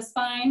twist of the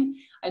spine.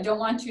 I don't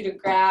want you to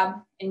grab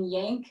and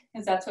yank,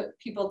 because that's what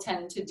people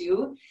tend to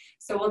do.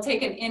 So we'll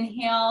take an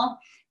inhale.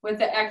 With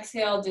the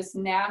exhale, just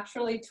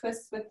naturally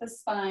twist with the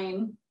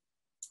spine.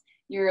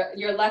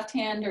 Your left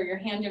hand or your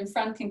hand in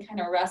front can kind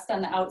of rest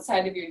on the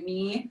outside of your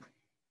knee.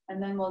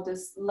 And then we'll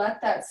just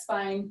let that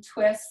spine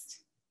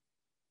twist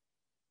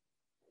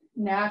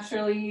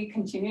naturally,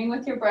 continuing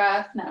with your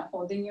breath, not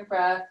holding your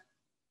breath.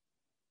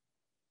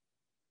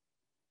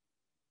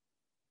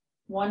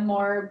 One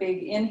more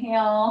big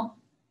inhale.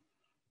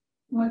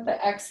 With the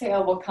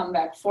exhale, we'll come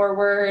back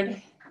forward.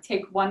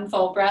 Take one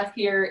full breath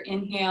here.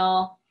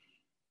 Inhale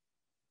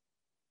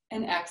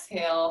and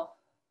exhale.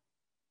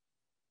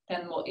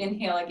 Then we'll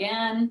inhale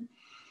again.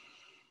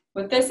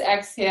 With this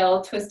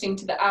exhale, twisting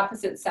to the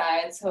opposite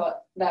side, so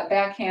that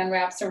back hand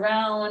wraps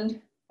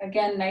around.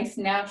 Again, nice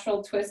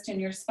natural twist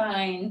in your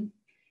spine,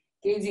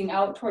 gazing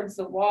out towards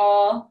the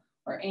wall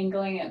or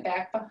angling it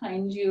back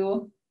behind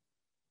you.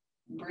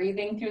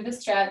 Breathing through the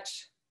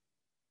stretch.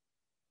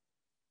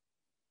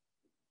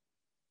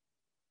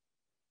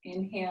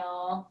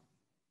 Inhale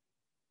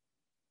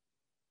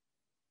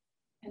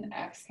and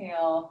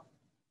exhale.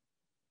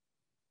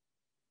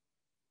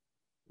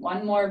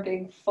 One more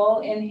big full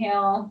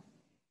inhale.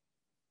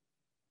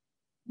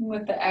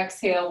 With the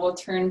exhale, we'll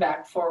turn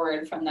back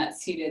forward from that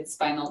seated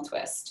spinal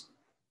twist.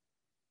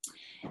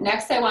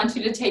 Next, I want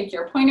you to take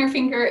your pointer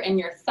finger and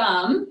your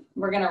thumb.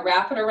 We're gonna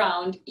wrap it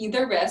around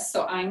either wrist.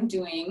 So I'm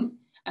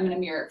gonna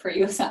mirror it for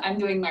you. So I'm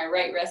doing my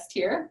right wrist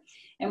here.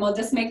 And we'll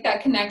just make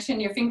that connection.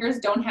 Your fingers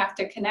don't have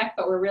to connect,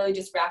 but we're really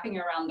just wrapping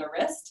around the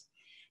wrist.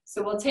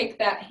 So we'll take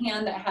that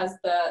hand that has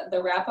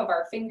the wrap of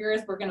our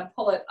fingers. We're gonna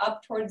pull it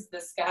up towards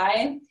the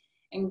sky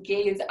and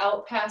gaze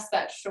out past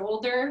that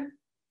shoulder.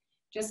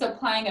 Just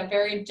applying a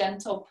very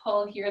gentle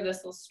pull here.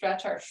 This will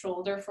stretch our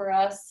shoulder for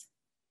us,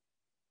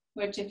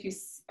 which if you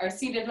are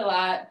seated a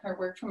lot or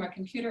work from a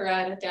computer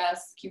at a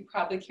desk, you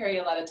probably carry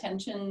a lot of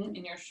tension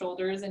in your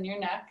shoulders and your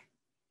neck.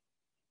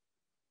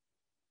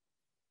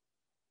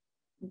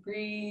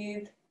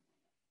 Breathe.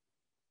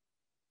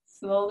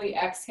 Slowly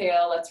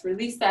exhale. Let's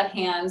release that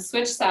hand.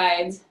 Switch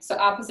sides. So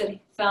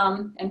opposite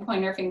thumb and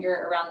pointer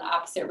finger around the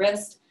opposite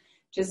wrist.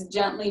 Just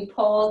gently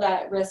pull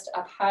that wrist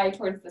up high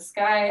towards the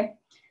sky.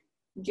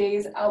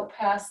 Gaze out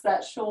past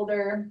that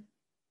shoulder.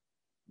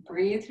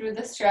 Breathe through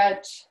the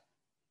stretch.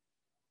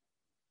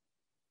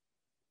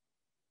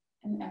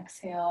 And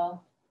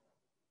exhale.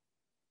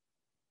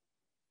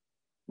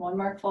 One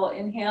more full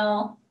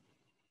inhale.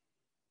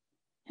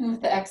 And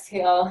with the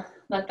exhale,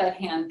 let that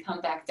hand come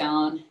back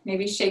down.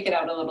 Maybe shake it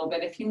out a little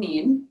bit if you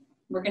need.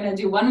 We're gonna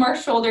do one more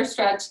shoulder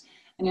stretch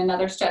and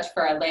another stretch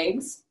for our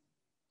legs.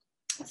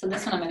 So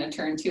this one I'm gonna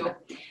turn to.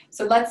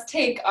 So let's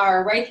take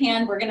our right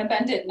hand, we're gonna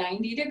bend it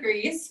 90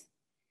 degrees.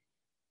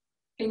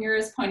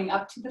 Fingers pointing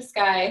up to the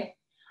sky.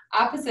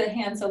 Opposite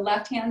hand, so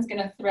left hand's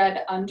gonna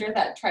thread under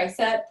that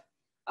tricep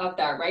of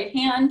that right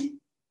hand.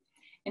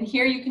 And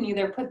here you can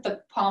either put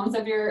the palms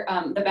of your,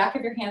 the back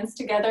of your hands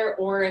together,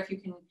 or if you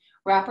can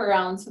wrap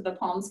around so the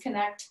palms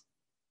connect,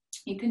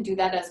 you can do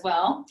that as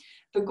well.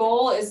 The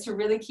goal is to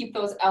really keep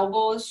those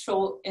elbows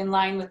in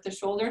line with the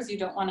shoulders. You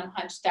don't want them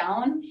hunched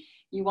down.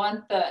 You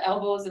want the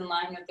elbows in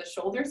line with the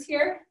shoulders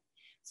here.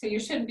 So you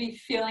should be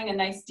feeling a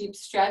nice deep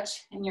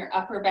stretch in your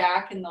upper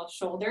back and those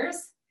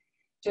shoulders.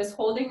 Just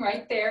holding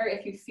right there.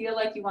 If you feel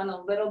like you want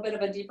a little bit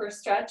of a deeper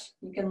stretch,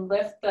 you can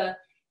lift the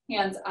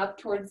hands up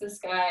towards the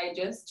sky,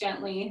 just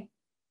gently.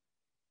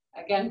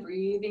 Again,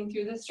 breathing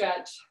through the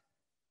stretch.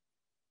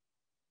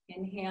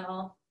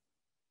 Inhale.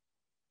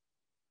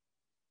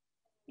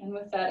 And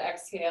with that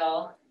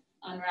exhale,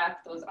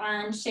 unwrap those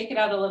arms, shake it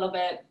out a little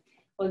bit.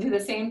 We'll do the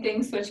same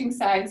thing, switching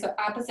sides. So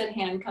opposite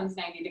hand comes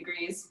 90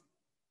 degrees.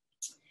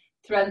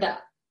 Thread the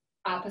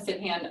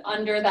opposite hand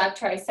under that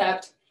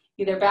tricep.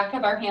 Either back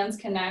of our hands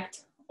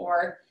connect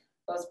or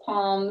those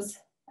palms.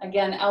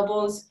 Again,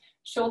 elbows,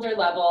 shoulder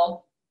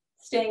level,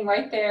 staying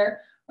right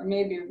there, or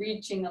maybe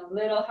reaching a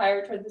little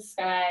higher toward the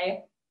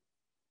sky.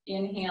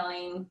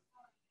 Inhaling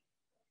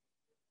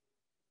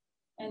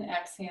and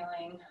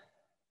exhaling.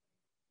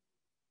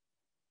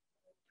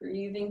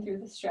 Breathing through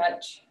the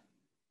stretch.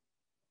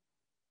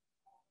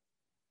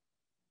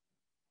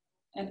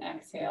 And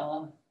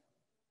exhale.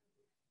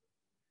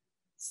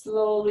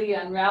 Slowly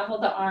unravel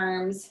the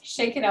arms,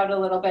 shake it out a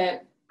little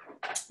bit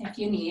if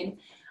you need.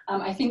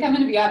 I think I'm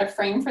going to be out of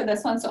frame for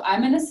this one, so I'm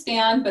going to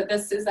stand, but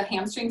this is a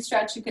hamstring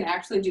stretch you can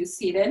actually do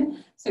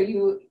seated. So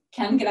you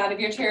can get out of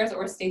your chairs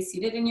or stay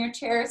seated in your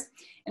chairs.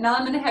 And all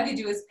I'm going to have you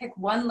do is pick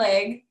one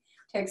leg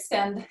to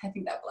extend, I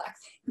think that black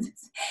thing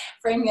is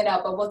framing it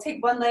out, but we'll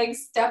take one leg,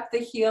 step the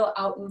heel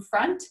out in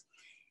front.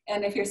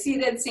 And if you're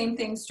seated, same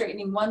thing,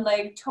 straightening one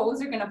leg,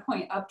 toes are gonna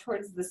point up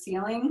towards the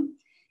ceiling.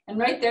 And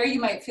right there, you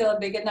might feel a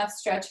big enough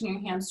stretch in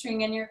your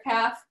hamstring and your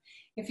calf.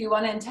 If you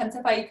wanna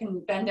intensify, you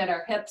can bend at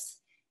our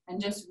hips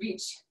and just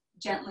reach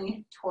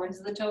gently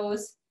towards the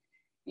toes.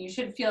 You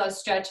should feel a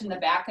stretch in the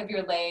back of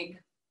your leg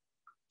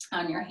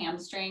on your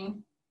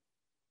hamstring.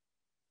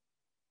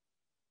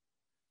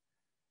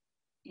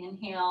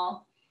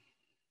 Inhale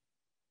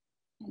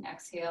and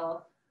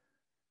exhale.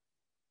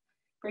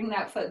 Bring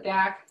that foot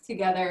back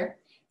together.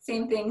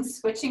 Same thing,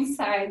 switching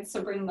sides.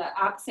 So bring the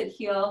opposite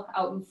heel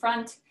out in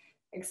front,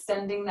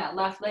 extending that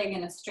left leg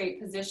in a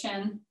straight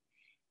position.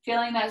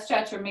 Feeling that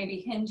stretch or maybe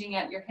hinging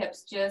at your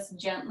hips just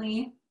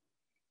gently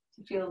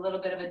to feel a little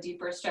bit of a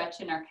deeper stretch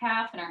in our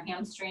calf and our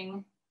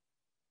hamstring.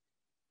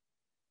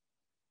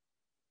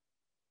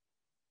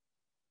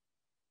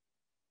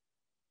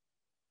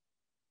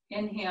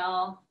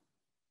 Inhale.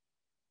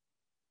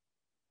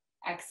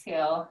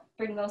 Exhale,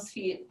 bring those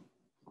feet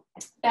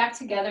back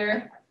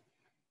together.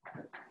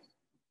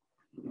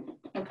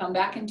 We'll come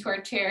back into our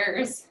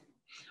chairs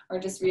or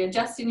just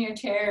readjust in your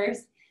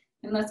chairs.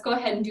 And let's go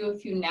ahead and do a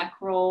few neck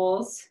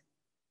rolls.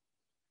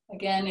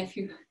 Again, if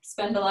you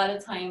spend a lot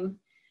of time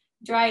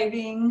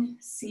driving,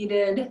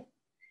 seated,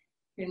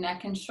 your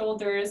neck and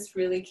shoulders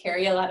really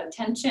carry a lot of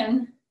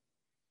tension.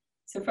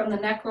 So from the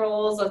neck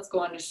rolls, let's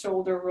go into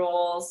shoulder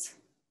rolls.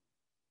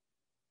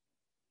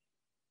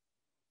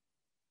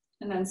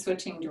 And then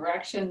switching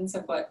directions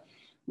of what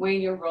way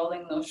you're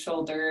rolling those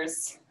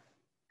shoulders.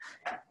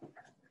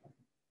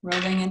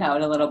 Rolling it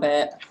out a little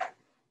bit.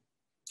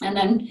 And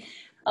then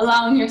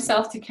allowing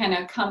yourself to kind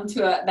of come to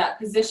that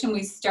position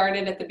we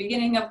started at the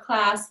beginning of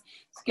class.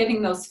 So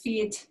getting those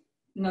feet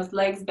and those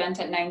legs bent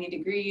at 90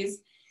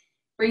 degrees.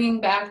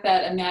 Bringing back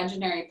that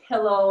imaginary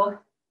pillow.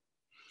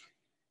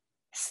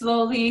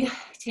 Slowly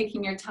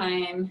taking your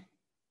time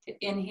to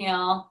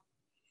inhale.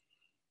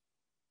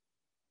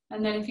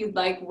 And then if you'd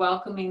like,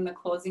 welcoming the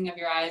closing of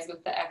your eyes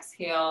with the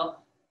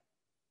exhale.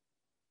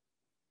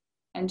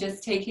 And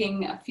just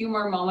taking a few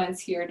more moments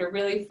here to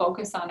really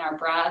focus on our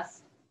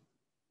breath.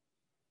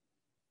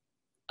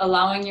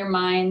 Allowing your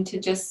mind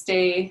to just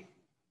stay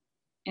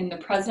in the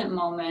present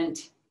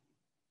moment.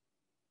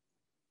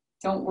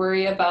 Don't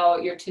worry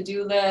about your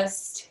to-do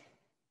list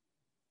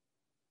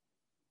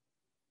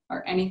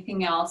or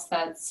anything else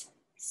that's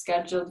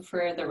scheduled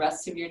for the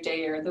rest of your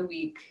day or the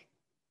week.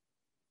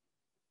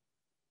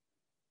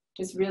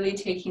 Just really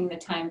taking the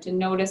time to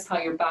notice how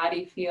your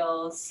body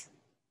feels.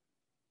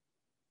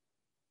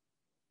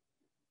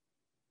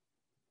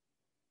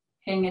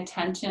 Paying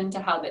attention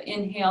to how the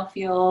inhale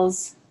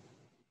feels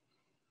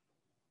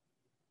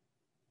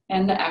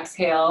and the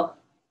exhale.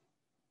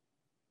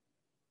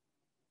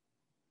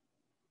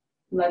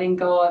 Letting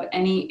go of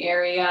any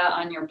area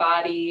on your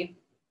body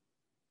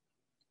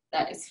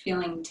that is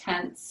feeling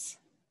tense.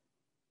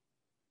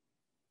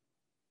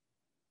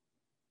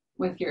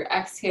 With your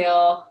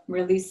exhale,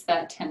 release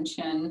that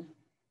tension.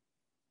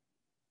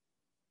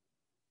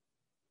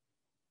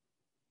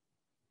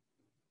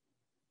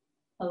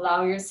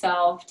 Allow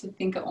yourself to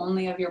think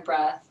only of your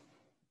breath.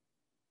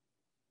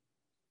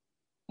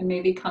 And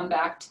maybe come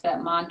back to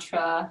that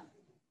mantra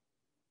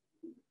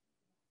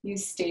you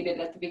stated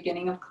at the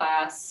beginning of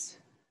class.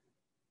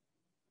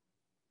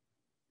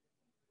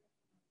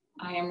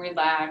 I am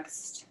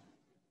relaxed.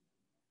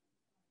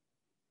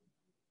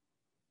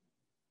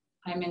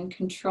 I'm in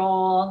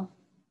control.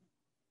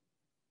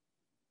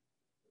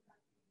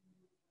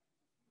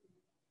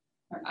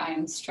 Or I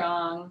am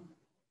strong.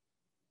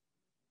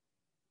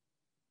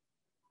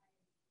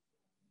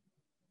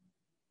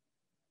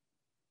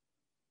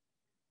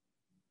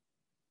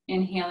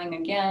 Inhaling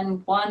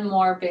again, one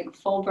more big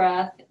full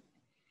breath.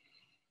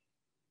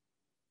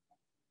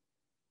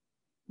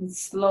 And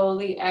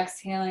slowly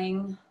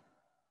exhaling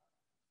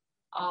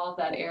all of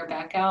that air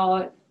back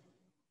out.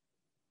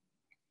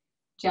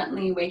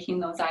 Gently waking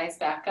those eyes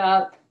back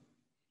up.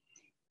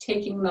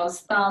 Taking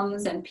those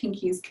thumbs and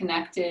pinkies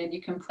connected,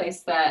 you can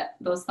place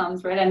those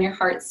thumbs right on your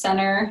heart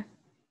center.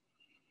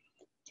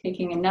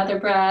 Taking another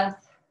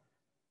breath.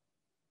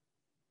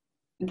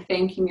 And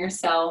thanking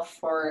yourself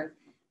for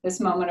this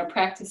moment of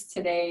practice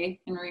today,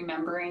 and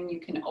remembering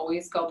you can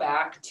always go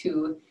back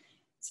to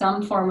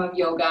some form of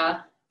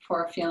yoga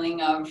for a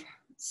feeling of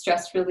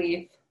stress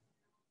relief.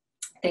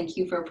 Thank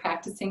you for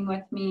practicing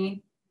with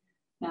me.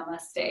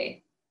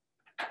 Namaste.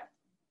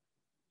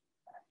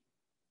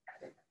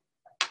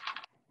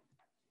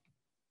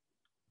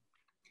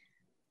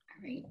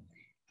 All right.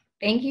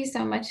 Thank you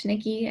so much,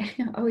 Nikki. I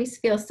always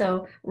feel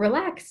so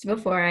relaxed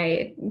before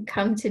I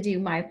come to do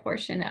my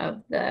portion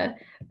of the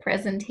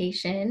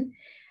presentation.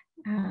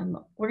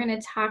 We're going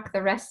to talk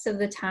the rest of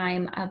the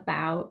time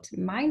about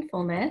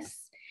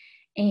mindfulness,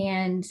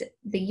 and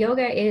the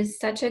yoga is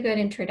such a good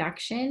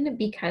introduction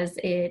because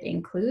it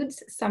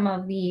includes some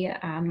of the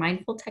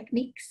mindful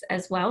techniques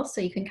as well, so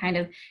you can kind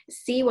of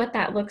see what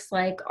that looks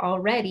like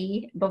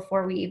already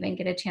before we even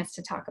get a chance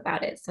to talk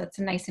about it. So it's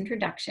a nice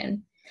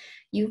introduction.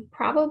 You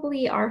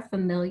probably are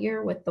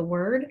familiar with the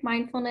word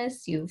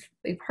mindfulness.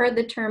 We've heard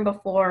the term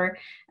before.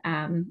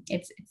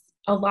 It's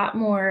a lot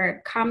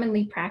more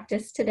commonly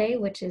practiced today,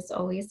 which is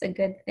always a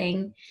good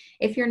thing.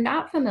 If you're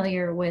not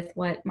familiar with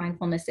what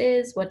mindfulness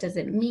is, what does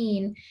it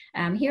mean?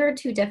 Here are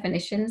two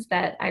definitions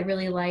that I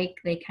really like.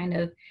 They kind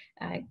of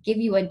give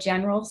you a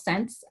general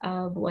sense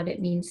of what it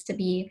means to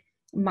be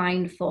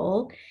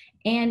mindful.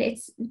 And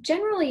it's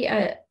generally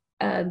a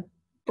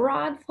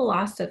broad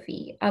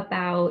philosophy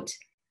about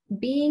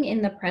being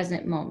in the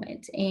present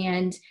moment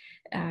and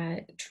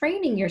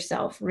training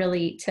yourself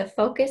really to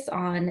focus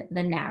on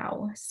the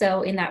now.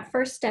 So in that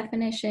first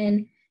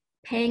definition,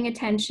 paying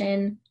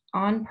attention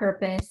on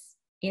purpose,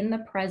 in the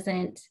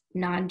present,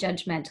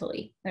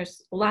 non-judgmentally.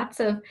 There's lots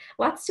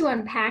to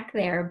unpack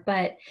there,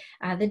 but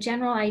the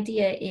general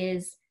idea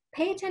is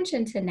pay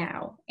attention to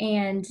now.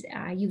 And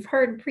you've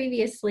heard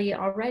previously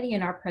already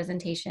in our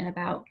presentation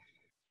about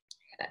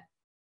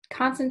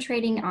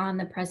concentrating on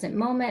the present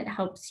moment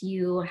helps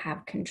you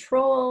have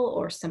control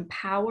or some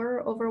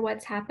power over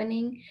what's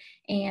happening.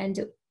 And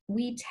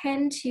we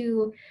tend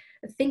to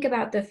think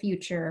about the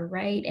future,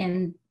 right?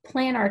 And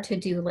plan our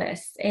to-do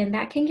lists. And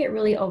that can get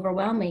really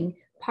overwhelming,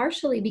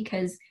 partially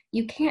because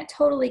you can't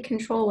totally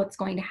control what's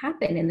going to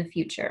happen in the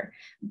future,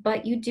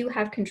 but you do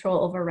have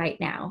control over right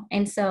now.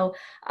 And so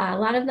a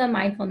lot of the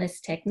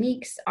mindfulness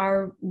techniques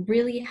are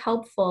really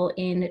helpful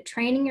in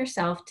training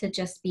yourself to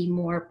just be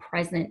more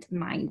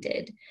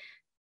present-minded.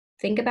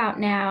 Think about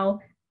now,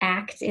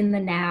 act in the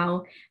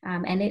now,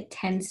 and it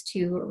tends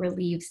to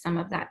relieve some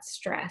of that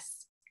stress.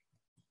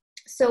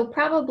 So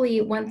probably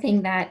one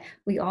thing that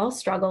we all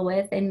struggle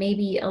with, and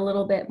maybe a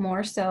little bit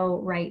more so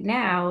right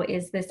now,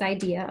 is this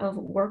idea of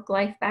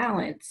work-life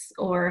balance,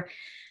 or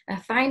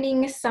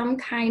finding some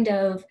kind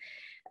of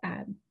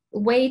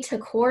way to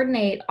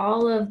coordinate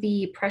all of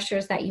the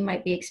pressures that you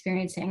might be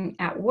experiencing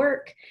at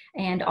work,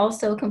 and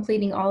also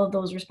completing all of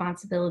those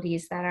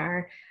responsibilities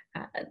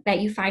that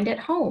you find at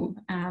home,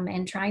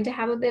 and trying to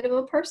have a bit of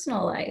a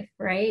personal life,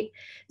 right?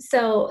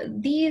 So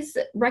these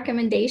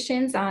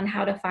recommendations on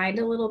how to find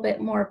a little bit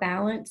more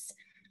balance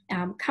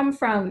come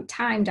from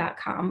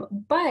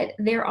time.com, but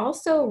they're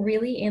also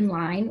really in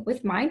line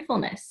with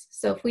mindfulness.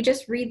 So if we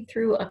just read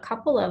through a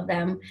couple of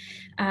them,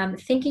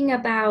 thinking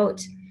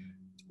about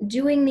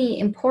doing the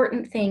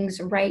important things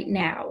right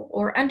now,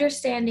 or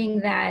understanding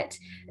that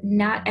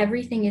not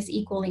everything is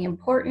equally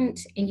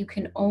important and you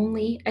can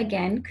only,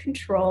 again,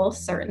 control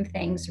certain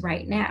things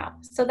right now.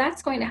 So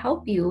that's going to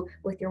help you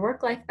with your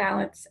work-life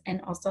balance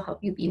and also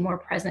help you be more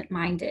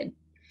present-minded.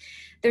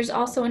 There's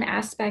also an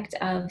aspect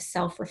of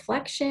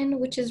self-reflection,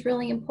 which is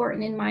really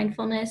important in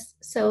mindfulness.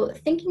 So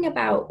thinking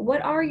about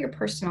what are your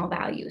personal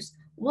values?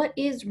 What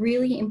is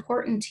really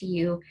important to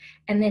you,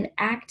 and then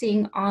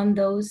acting on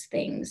those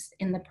things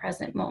in the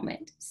present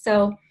moment.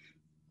 So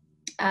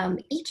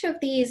each of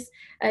these,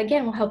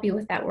 again, will help you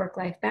with that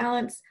work-life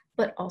balance,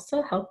 but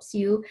also helps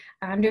you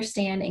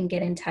understand and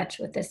get in touch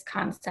with this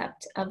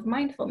concept of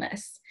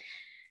mindfulness.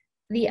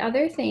 The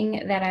other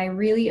thing that I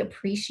really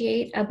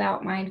appreciate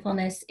about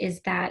mindfulness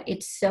is that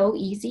it's so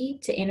easy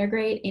to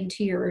integrate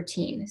into your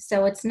routine.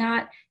 So it's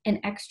not an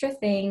extra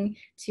thing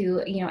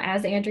to,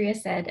 as Andrea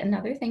said,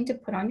 another thing to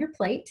put on your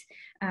plate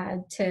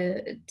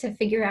to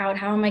figure out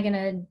how am I going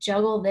to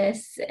juggle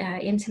this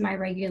into my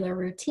regular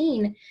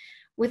routine.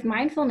 With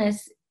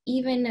mindfulness,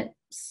 even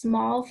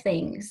small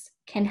things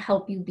can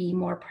help you be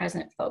more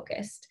present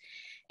focused.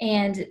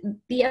 And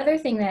the other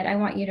thing that I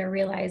want you to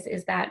realize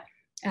is that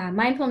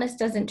mindfulness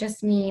doesn't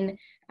just mean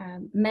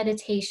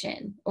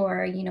meditation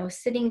or,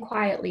 sitting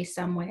quietly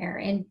somewhere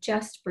and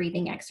just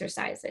breathing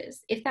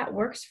exercises. If that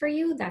works for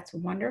you, that's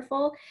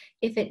wonderful.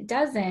 If it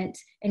doesn't,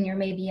 and you're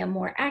maybe a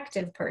more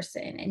active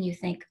person and you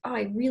think, oh,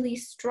 I really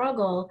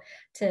struggle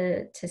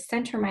to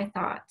center my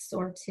thoughts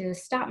or to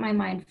stop my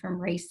mind from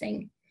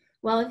racing.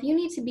 Well, if you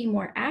need to be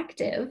more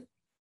active,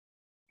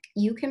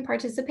 you can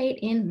participate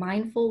in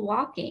mindful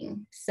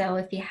walking. So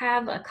if you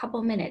have a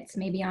couple minutes,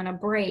 maybe on a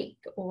break,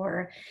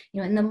 or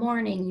in the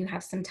morning you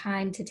have some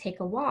time to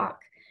take a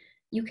walk,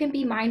 you can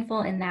be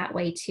mindful in that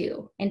way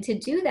too. And to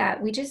do that,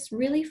 we just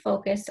really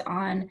focus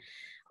on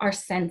our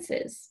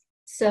senses.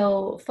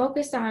 So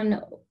focus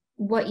on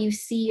what you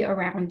see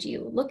around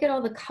you. Look at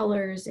all the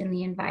colors in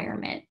the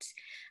environment.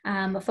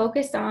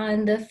 Focus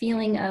on the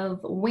feeling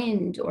of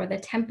wind or the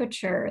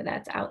temperature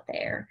that's out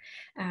there.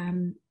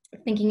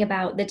 Thinking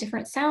about the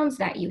different sounds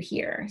that you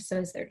hear. So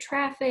is there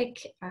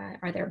traffic?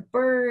 Are there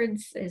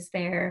birds? Is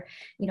there,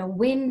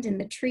 wind in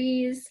the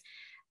trees?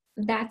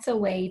 That's a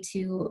way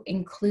to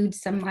include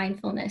some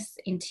mindfulness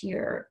into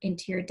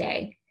your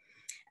day.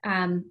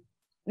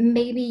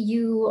 Maybe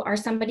you are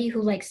somebody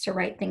who likes to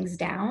write things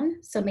down.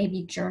 So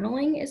maybe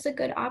journaling is a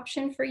good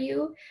option for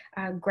you.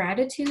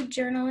 Gratitude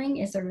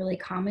journaling is a really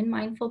common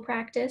mindful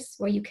practice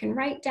where you can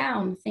write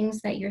down things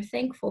that you're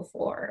thankful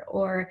for,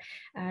 or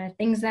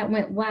things that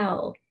went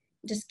well.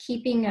 Just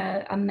keeping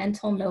a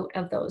mental note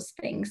of those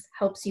things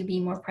helps you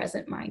be more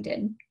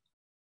present-minded.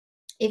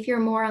 If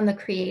you're more on the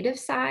creative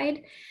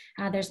side,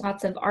 there's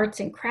lots of arts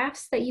and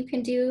crafts that you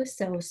can do.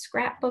 So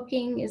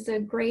scrapbooking is a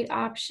great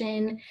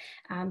option.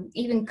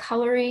 Even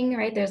coloring,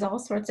 right? There's all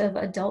sorts of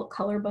adult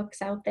color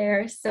books out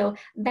there. So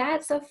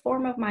that's a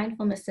form of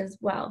mindfulness as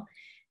well.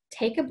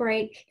 Take a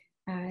break,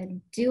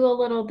 do a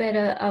little bit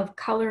of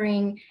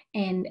coloring,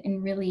 and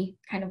really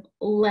kind of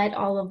let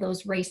all of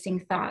those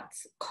racing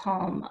thoughts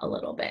calm a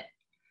little bit.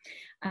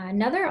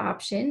 Another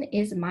option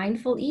is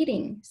mindful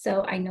eating.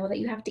 So I know that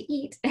you have to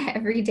eat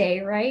every day,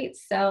 right?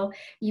 So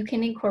you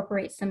can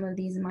incorporate some of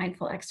these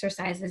mindful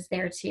exercises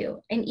there too.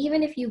 And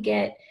even if you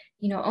get,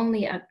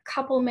 only a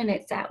couple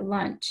minutes at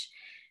lunch,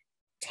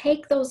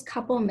 take those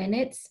couple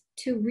minutes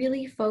to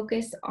really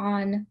focus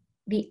on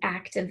the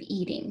act of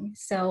eating.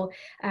 So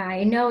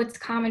I know it's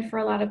common for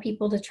a lot of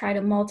people to try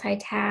to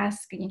multitask.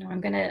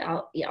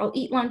 I'll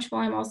eat lunch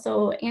while I'm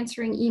also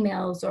answering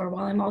emails or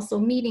while I'm also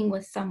meeting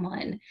with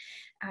someone.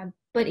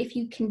 But if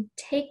you can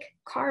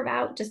carve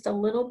out just a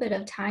little bit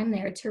of time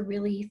there to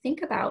really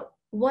think about,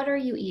 what are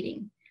you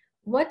eating?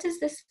 What does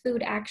this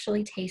food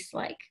actually taste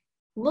like?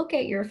 Look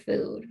at your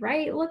food,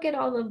 right? Look at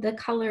all of the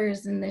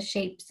colors and the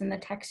shapes and the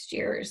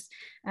textures.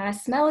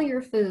 Smell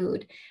your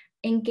food.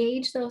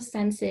 Engage those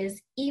senses,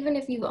 even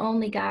if you've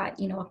only got,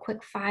 a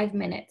quick 5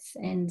 minutes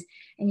and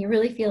you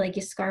really feel like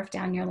you scarfed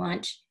down your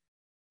lunch.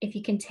 If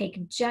you can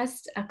take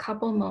just a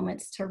couple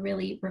moments to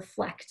really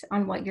reflect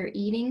on what you're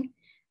eating,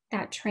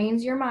 that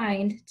trains your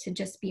mind to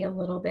just be a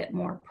little bit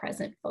more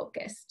present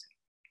focused.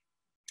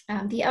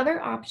 The other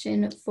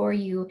option for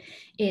you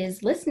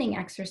is listening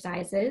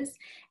exercises,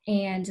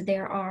 and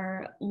there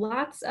are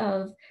lots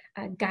of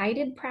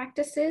guided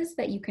practices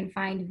that you can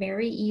find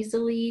very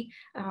easily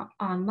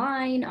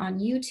online, on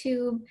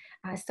YouTube.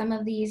 Some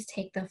of these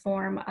take the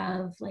form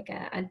of like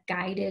a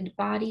guided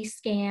body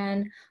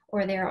scan,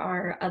 or there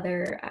are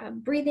other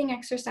breathing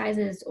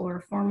exercises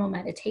or formal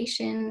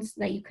meditations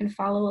that you can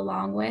follow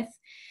along with.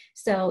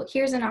 So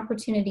here's an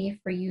opportunity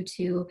for you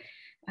to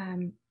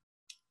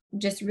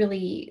just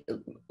really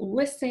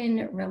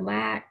listen,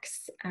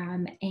 relax,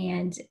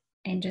 and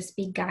just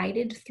be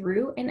guided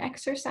through an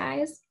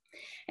exercise.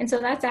 And so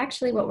that's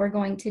actually what we're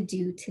going to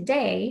do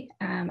today.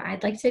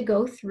 I'd like to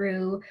go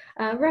through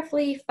a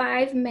roughly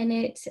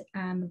 5-minute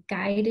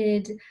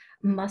guided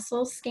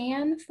muscle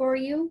scan for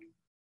you.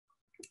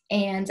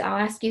 And I'll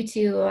ask you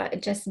to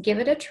just give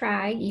it a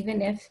try,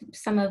 even if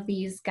some of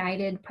these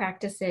guided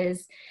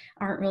practices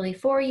aren't really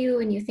for you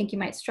and you think you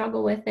might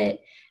struggle with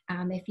it.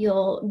 If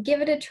you'll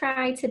give it a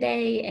try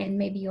today, and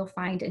maybe you'll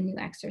find a new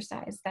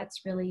exercise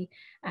that's really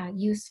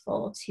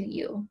useful to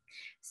you.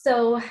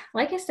 So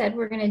like I said,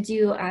 we're going to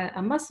do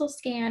a muscle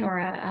scan or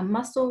a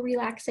muscle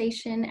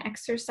relaxation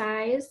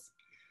exercise.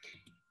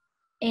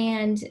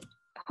 And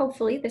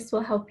hopefully this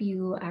will help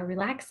you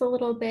relax a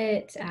little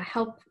bit,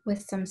 help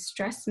with some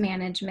stress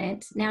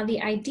management. Now,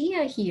 the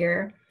idea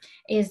here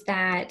is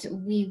that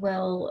we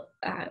will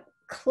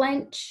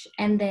clench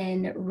and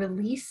then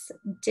release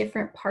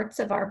different parts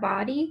of our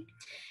body.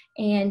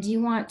 And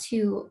you want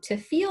to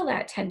feel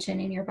that tension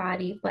in your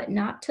body, but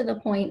not to the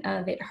point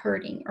of it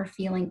hurting or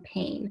feeling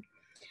pain.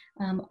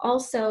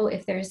 Also,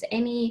 if there's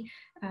any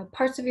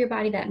parts of your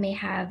body that may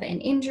have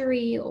an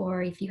injury,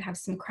 or if you have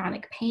some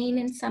chronic pain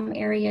in some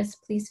areas,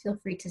 please feel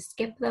free to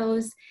skip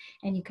those,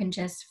 and you can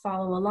just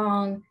follow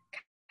along,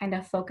 kind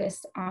of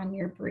focus on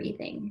your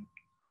breathing.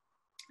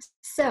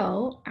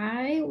 So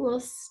I will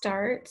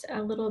start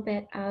a little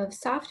bit of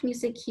soft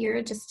music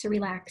here just to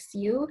relax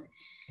you.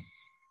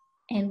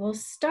 And we'll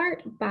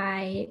start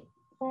by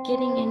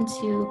getting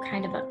into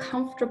kind of a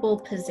comfortable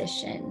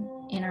position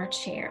in our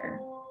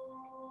chair.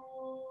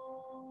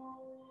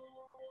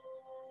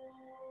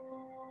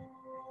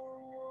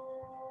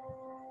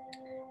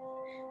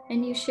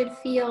 And you should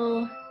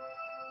feel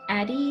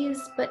at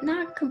ease, but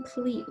not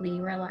completely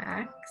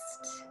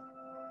relaxed.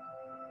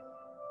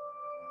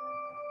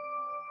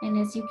 And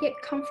as you get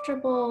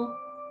comfortable,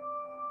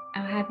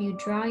 I'll have you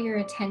draw your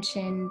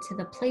attention to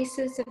the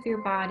places of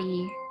your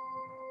body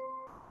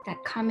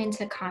that come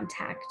into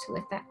contact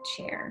with that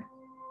chair.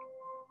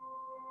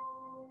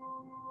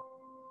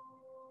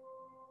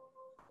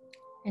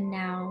 And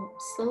now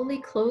slowly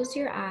close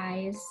your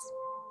eyes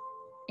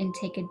and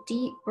take a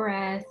deep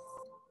breath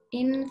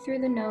in through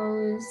the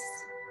nose,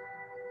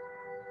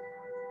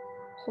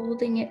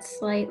 holding it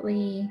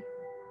slightly.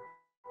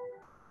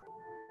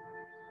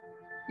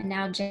 And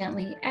now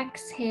gently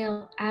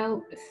exhale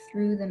out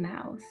through the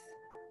mouth,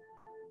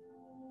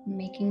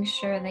 making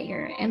sure that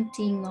you're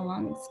emptying the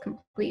lungs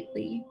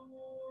completely.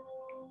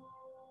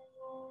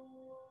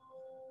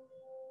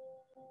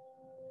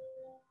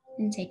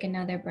 And take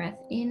another breath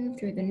in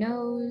through the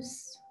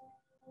nose,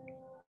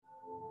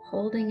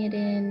 holding it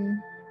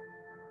in,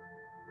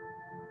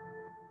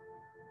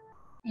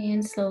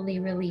 and slowly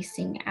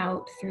releasing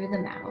out through the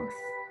mouth.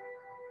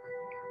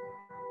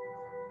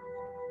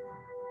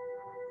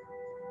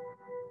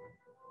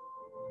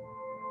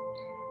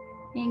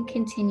 And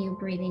continue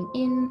breathing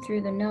in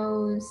through the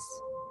nose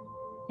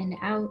and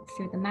out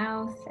through the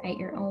mouth at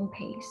your own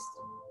pace. .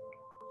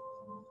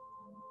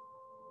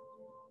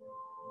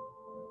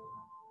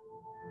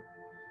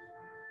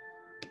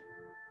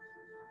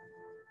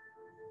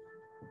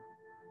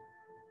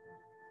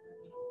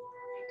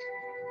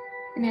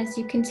 And as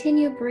you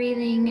continue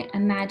breathing,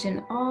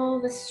 imagine all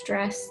the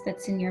stress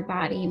that's in your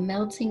body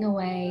melting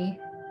away,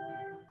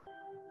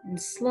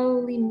 and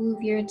slowly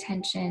move your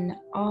attention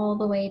all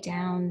the way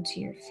down to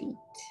your feet.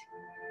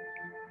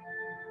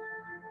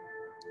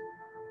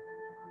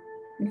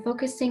 And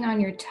focusing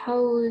on your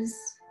toes,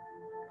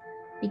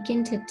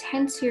 begin to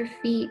tense your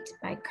feet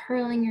by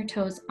curling your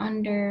toes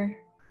under,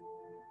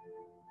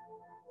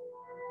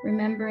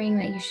 remembering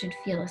that you should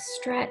feel a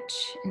stretch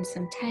and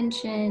some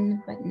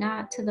tension, but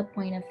not to the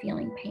point of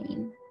feeling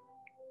pain.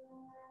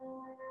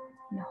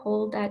 And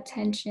hold that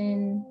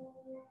tension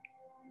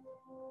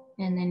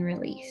and then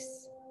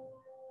release.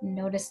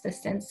 Notice the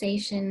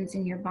sensations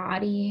in your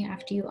body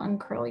after you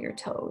uncurl your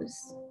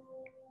toes.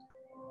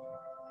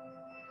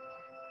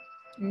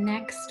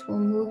 Next, we'll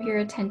move your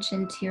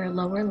attention to your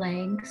lower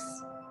legs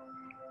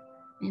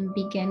and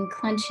begin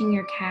clenching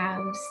your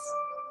calves.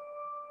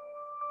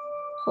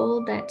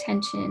 Hold that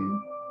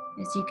tension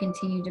as you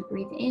continue to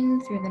breathe in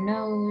through the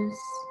nose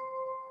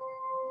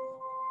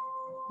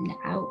and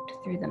out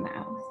through the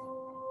mouth.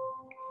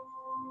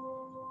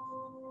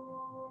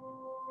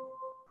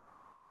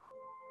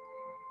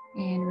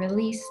 And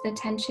release the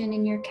tension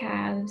in your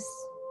calves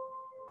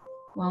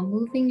while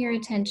moving your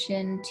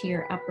attention to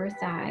your upper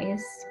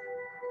thighs.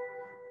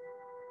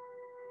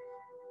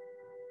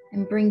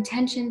 And bring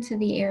tension to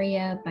the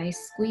area by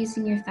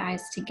squeezing your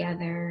thighs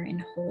together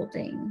and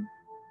holding.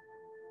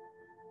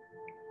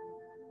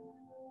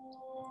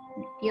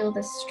 And feel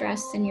the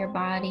stress in your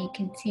body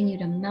continue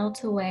to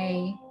melt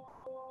away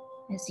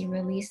as you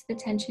release the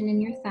tension in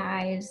your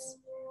thighs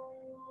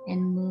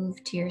and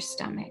move to your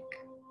stomach.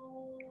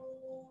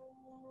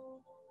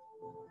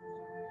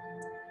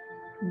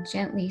 And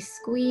gently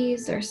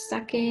squeeze or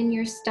suck in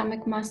your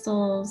stomach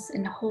muscles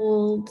and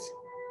hold.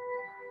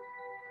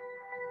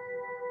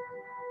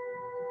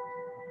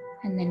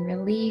 And then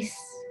release,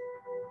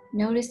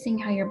 noticing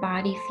how your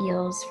body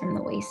feels from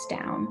the waist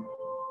down.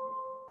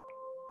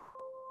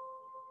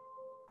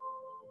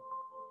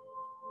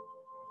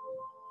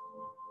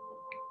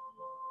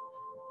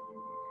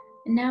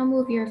 And now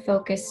move your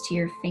focus to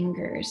your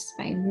fingers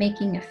by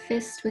making a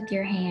fist with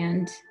your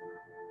hand.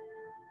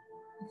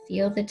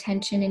 Feel the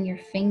tension in your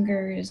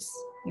fingers,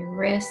 your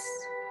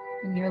wrists,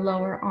 and your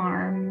lower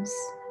arms.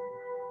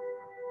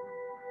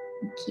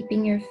 And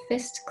keeping your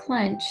fist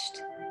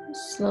clenched,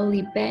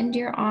 slowly bend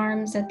your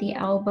arms at the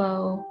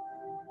elbow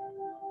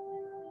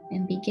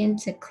and begin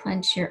to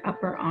clench your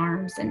upper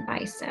arms and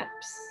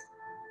biceps.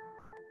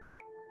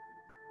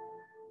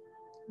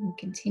 And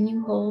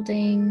continue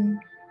holding,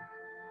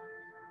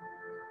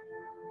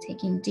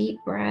 taking deep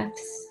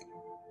breaths,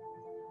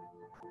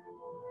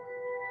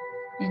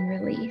 and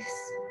release.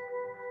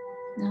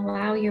 And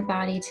allow your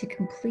body to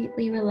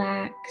completely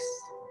relax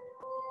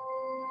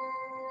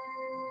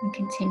and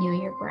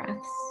continue your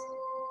breaths.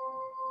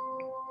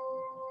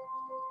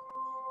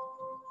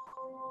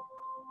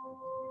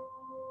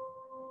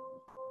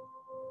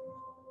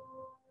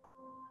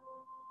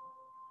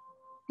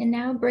 And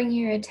now bring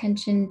your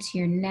attention to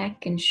your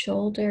neck and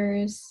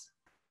shoulders.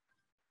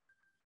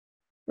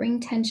 Bring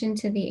tension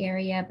to the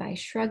area by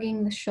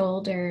shrugging the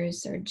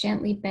shoulders or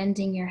gently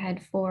bending your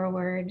head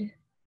forward.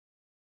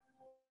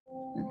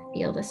 And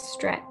feel the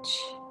stretch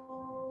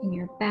in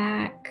your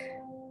back.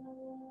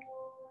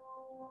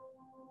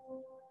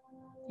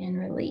 And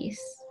release.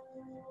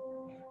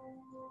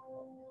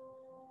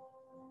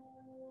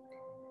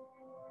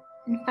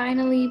 And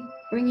finally,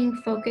 bringing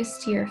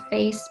focus to your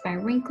face by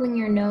wrinkling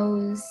your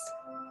nose,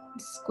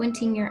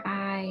 squinting your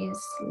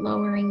eyes,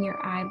 lowering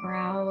your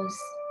eyebrows,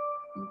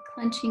 and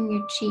clenching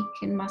your cheek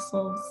and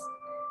muscles,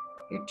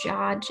 your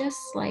jaw just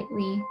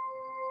slightly,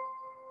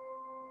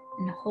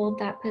 and hold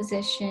that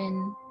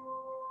position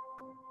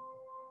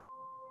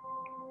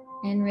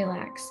and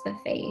relax the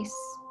face,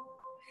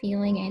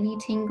 feeling any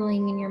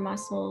tingling in your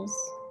muscles.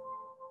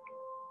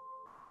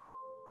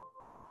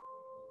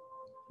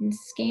 And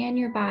scan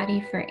your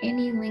body for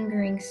any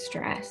lingering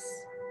stress.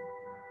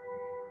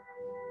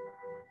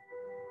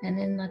 And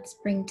then let's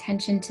bring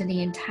tension to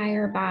the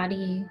entire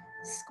body,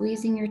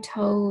 squeezing your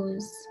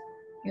toes,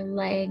 your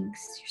legs,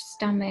 your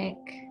stomach,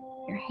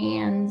 your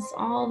hands,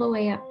 all the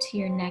way up to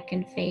your neck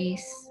and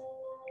face.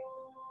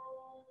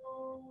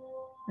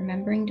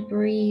 Remembering to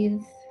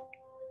breathe,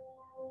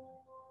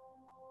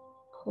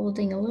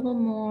 holding a little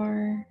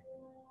more,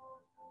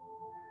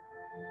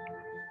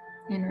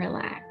 and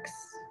relax.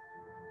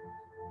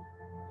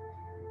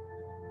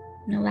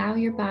 And allow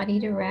your body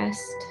to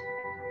rest.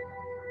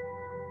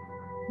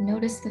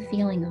 Notice the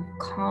feeling of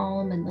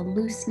calm and the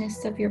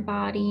looseness of your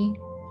body.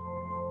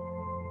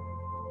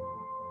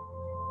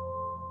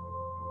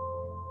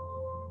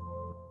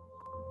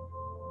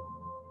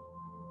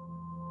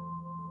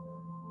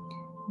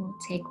 We'll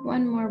take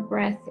one more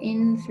breath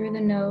in through the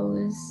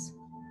nose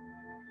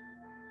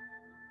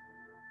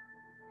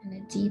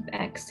and a deep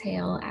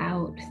exhale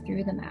out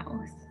through the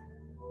mouth.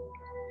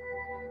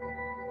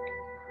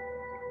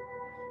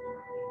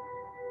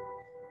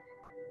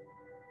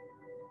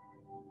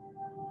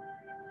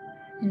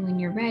 And when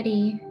you're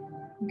ready,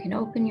 you can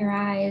open your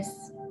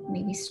eyes,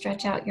 maybe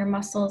stretch out your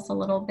muscles a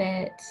little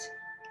bit,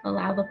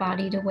 allow the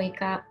body to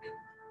wake up.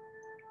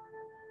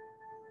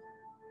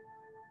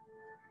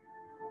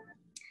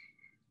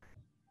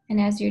 And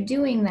as you're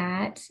doing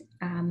that,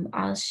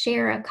 I'll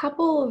share a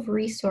couple of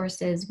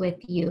resources with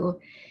you.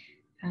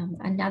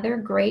 Another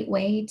great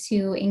way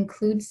to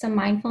include some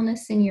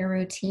mindfulness in your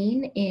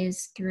routine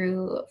is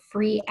through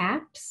free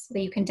apps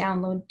that you can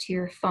download to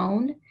your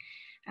phone.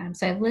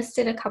 So I've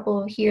listed a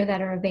couple here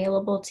that are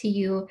available to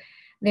you.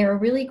 They're a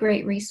really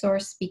great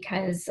resource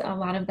because a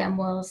lot of them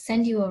will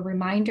send you a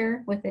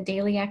reminder with a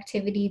daily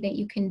activity that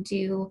you can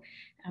do.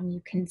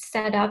 You can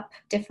set up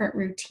different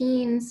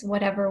routines,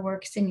 whatever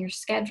works in your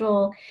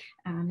schedule.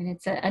 And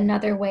it's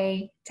another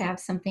way to have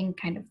something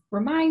kind of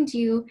remind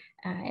you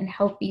and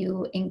help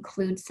you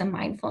include some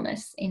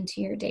mindfulness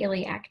into your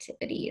daily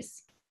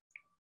activities.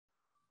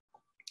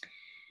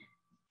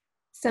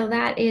 So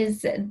that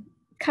is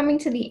coming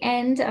to the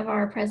end of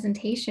our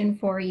presentation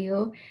for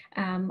you.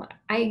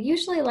 I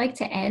usually like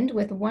to end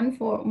with one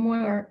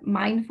more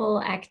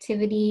mindful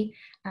activity.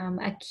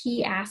 A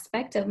key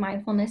aspect of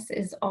mindfulness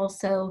is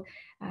also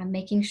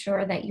making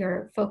sure that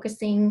you're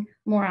focusing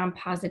more on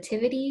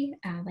positivity.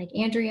 Like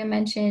Andrea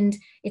mentioned,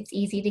 it's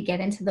easy to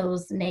get into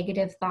those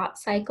negative thought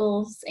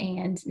cycles,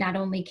 and not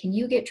only can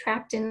you get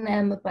trapped in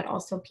them, but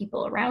also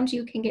people around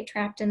you can get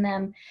trapped in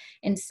them.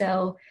 And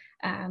so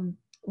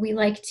we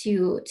like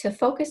to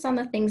focus on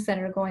the things that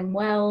are going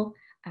well,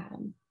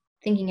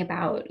 thinking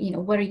about,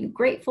 what are you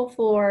grateful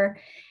for?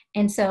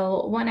 And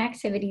so one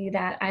activity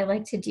that I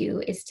like to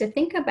do is to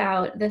think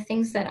about the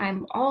things that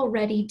I'm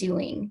already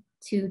doing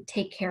to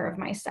take care of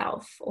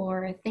myself,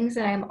 or things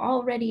that I'm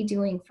already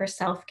doing for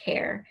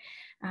self-care.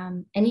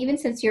 And even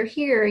since you're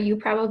here, you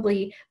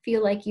probably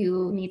feel like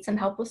you need some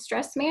help with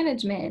stress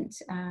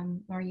management,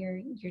 or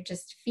you're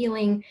just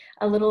feeling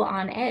a little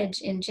on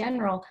edge in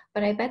general.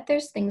 But I bet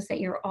there's things that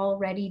you're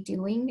already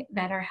doing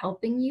that are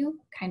helping you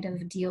kind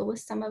of deal with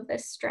some of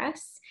this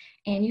stress.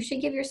 And you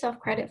should give yourself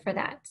credit for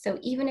that. So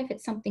even if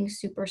it's something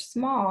super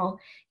small,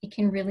 it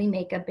can really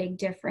make a big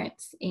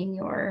difference in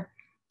your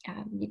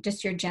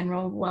just your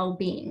general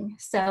well-being.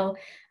 So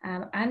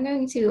I'm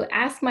going to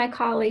ask my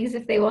colleagues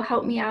if they will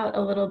help me out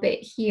a little bit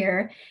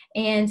here,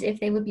 and if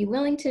they would be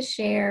willing to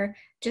share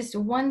just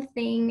one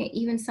thing,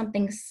 even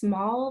something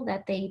small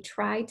that they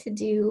try to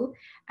do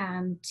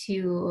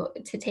to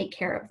take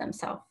care of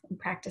themselves and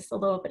practice a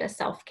little bit of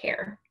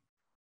self-care.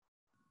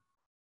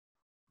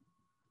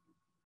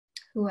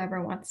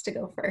 Whoever wants to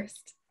go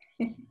first.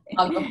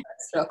 I'll go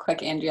first real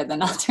quick, Andrea,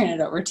 then I'll turn it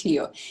over to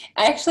you.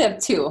 I actually have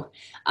two.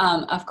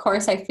 Of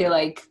course, I feel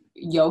like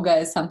yoga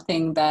is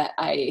something that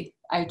I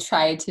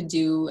try to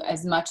do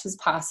as much as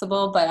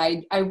possible, but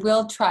I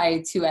will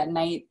try to at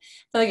night.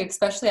 I feel like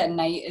especially at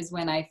night is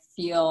when I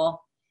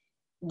feel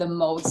the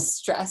most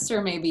stress,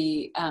 or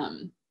maybe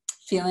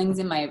feelings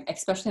in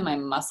especially my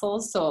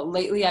muscles. So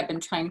lately I've been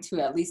trying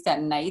to, at least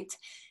at night,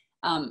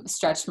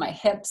 stretch my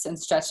hips and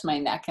stretch my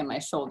neck and my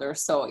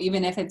shoulders. So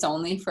even if it's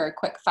only for a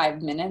quick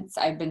 5 minutes,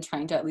 I've been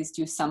trying to at least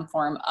do some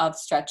form of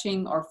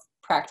stretching or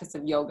practice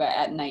of yoga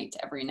at night,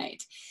 every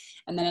night.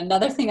 And then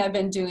another thing I've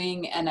been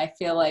doing, and I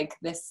feel like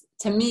this,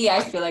 to me,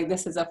 I feel like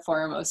this is a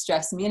form of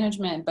stress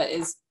management, but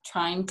is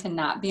trying to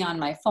not be on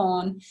my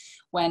phone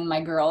when my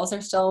girls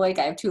are still awake.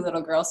 I have 2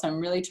 little girls, so I'm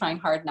really trying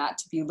hard not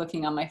to be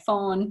looking on my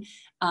phone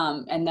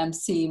and them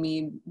see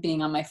me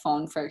being on my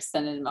phone for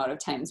extended amount of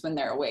times when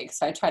they're awake.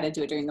 So I try to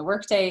do it during the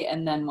workday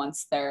and then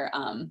once they're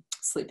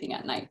sleeping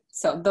at night.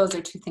 So those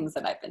are 2 things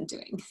that I've been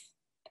doing.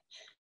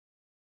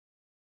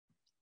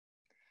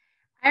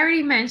 I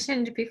already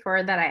mentioned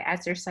before that I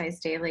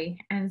exercise daily.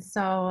 And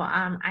so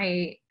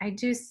I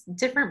do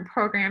different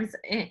programs,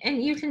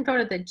 and you can go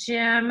to the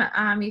gym,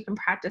 you can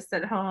practice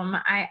at home.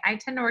 I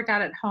tend to work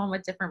out at home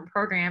with different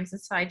programs.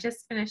 And so I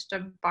just finished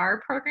a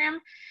bar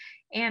program,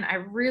 and I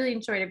really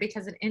enjoyed it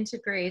because it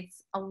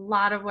integrates a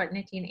lot of what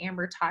Nikki and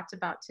Amber talked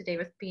about today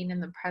with being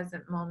in the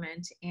present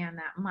moment and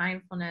that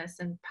mindfulness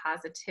and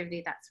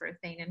positivity, that sort of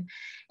thing.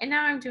 And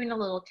now I'm doing a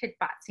little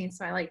kickboxing,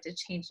 so I like to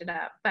change it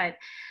up. But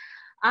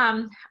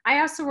I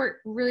also work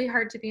really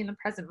hard to be in the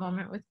present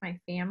moment with my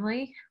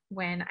family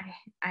when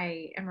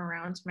I am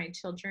around my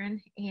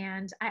children.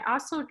 And I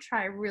also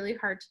try really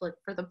hard to look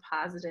for the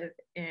positive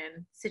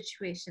in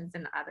situations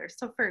and others.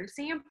 So for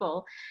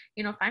example,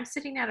 if I'm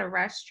sitting at a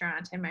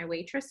restaurant and my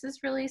waitress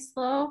is really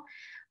slow,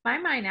 my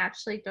mind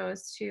actually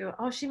goes to,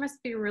 oh, she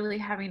must be really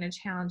having a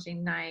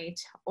challenging night,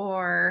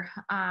 or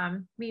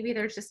maybe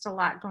there's just a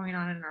lot going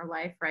on in her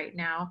life right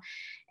now.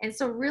 And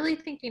so really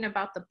thinking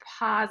about the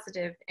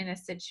positive in a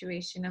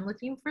situation and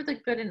looking for the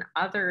good in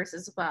others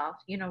as well,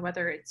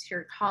 whether it's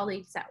your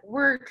colleagues at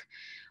work,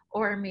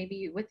 or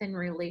maybe within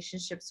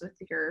relationships with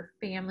your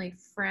family,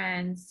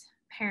 friends,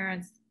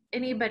 parents,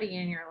 anybody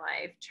in your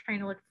life, trying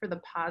to look for the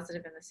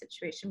positive in the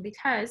situation.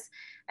 Because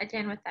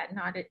again, with that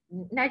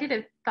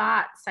negative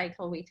thought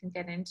cycle we can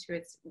get into,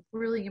 it's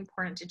really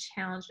important to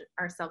challenge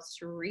ourselves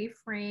to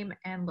reframe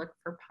and look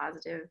for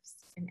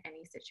positives in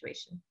any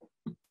situation.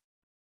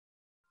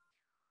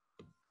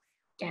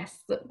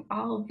 Yes,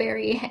 all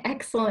very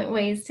excellent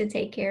ways to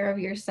take care of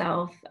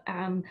yourself.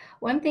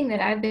 One thing that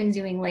I've been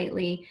doing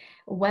lately,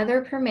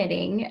 weather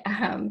permitting,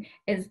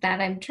 is that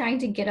I'm trying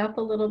to get up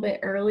a little bit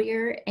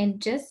earlier and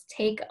just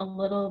take a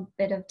little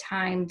bit of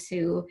time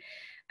to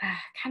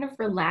kind of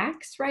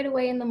relax right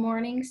away in the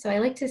morning. So I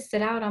like to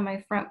sit out on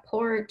my front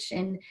porch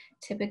and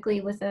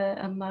typically with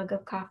a mug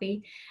of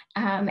coffee,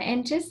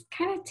 and just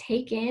kind of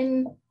take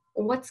in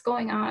what's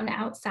going on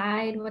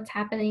outside, what's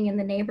happening in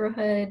the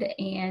neighborhood.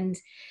 And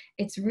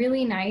it's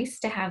really nice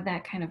to have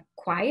that kind of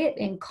quiet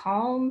and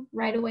calm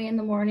right away in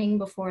the morning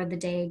before the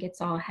day gets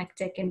all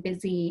hectic and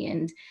busy.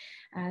 And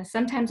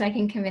sometimes I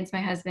can convince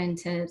my husband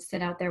to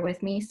sit out there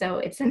with me. So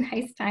it's a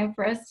nice time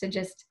for us to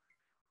just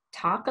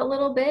talk a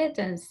little bit,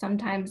 and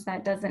sometimes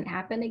that doesn't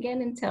happen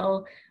again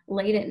until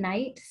late at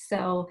night.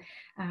 So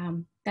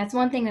that's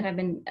one thing that I've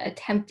been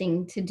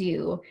attempting to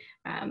do,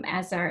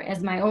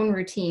 as my own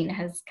routine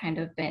has kind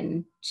of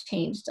been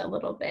changed a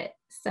little bit.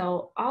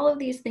 So all of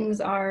these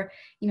things are,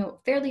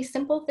 fairly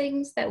simple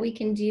things that we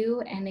can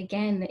do. And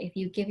again, if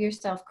you give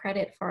yourself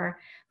credit for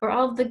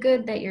all of the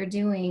good that you're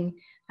doing,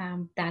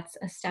 that's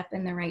a step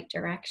in the right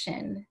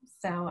direction.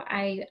 So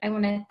I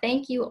want to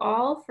thank you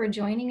all for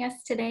joining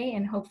us today,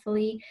 and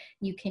hopefully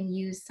you can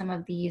use some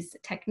of these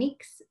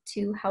techniques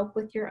to help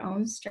with your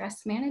own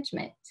stress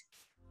management.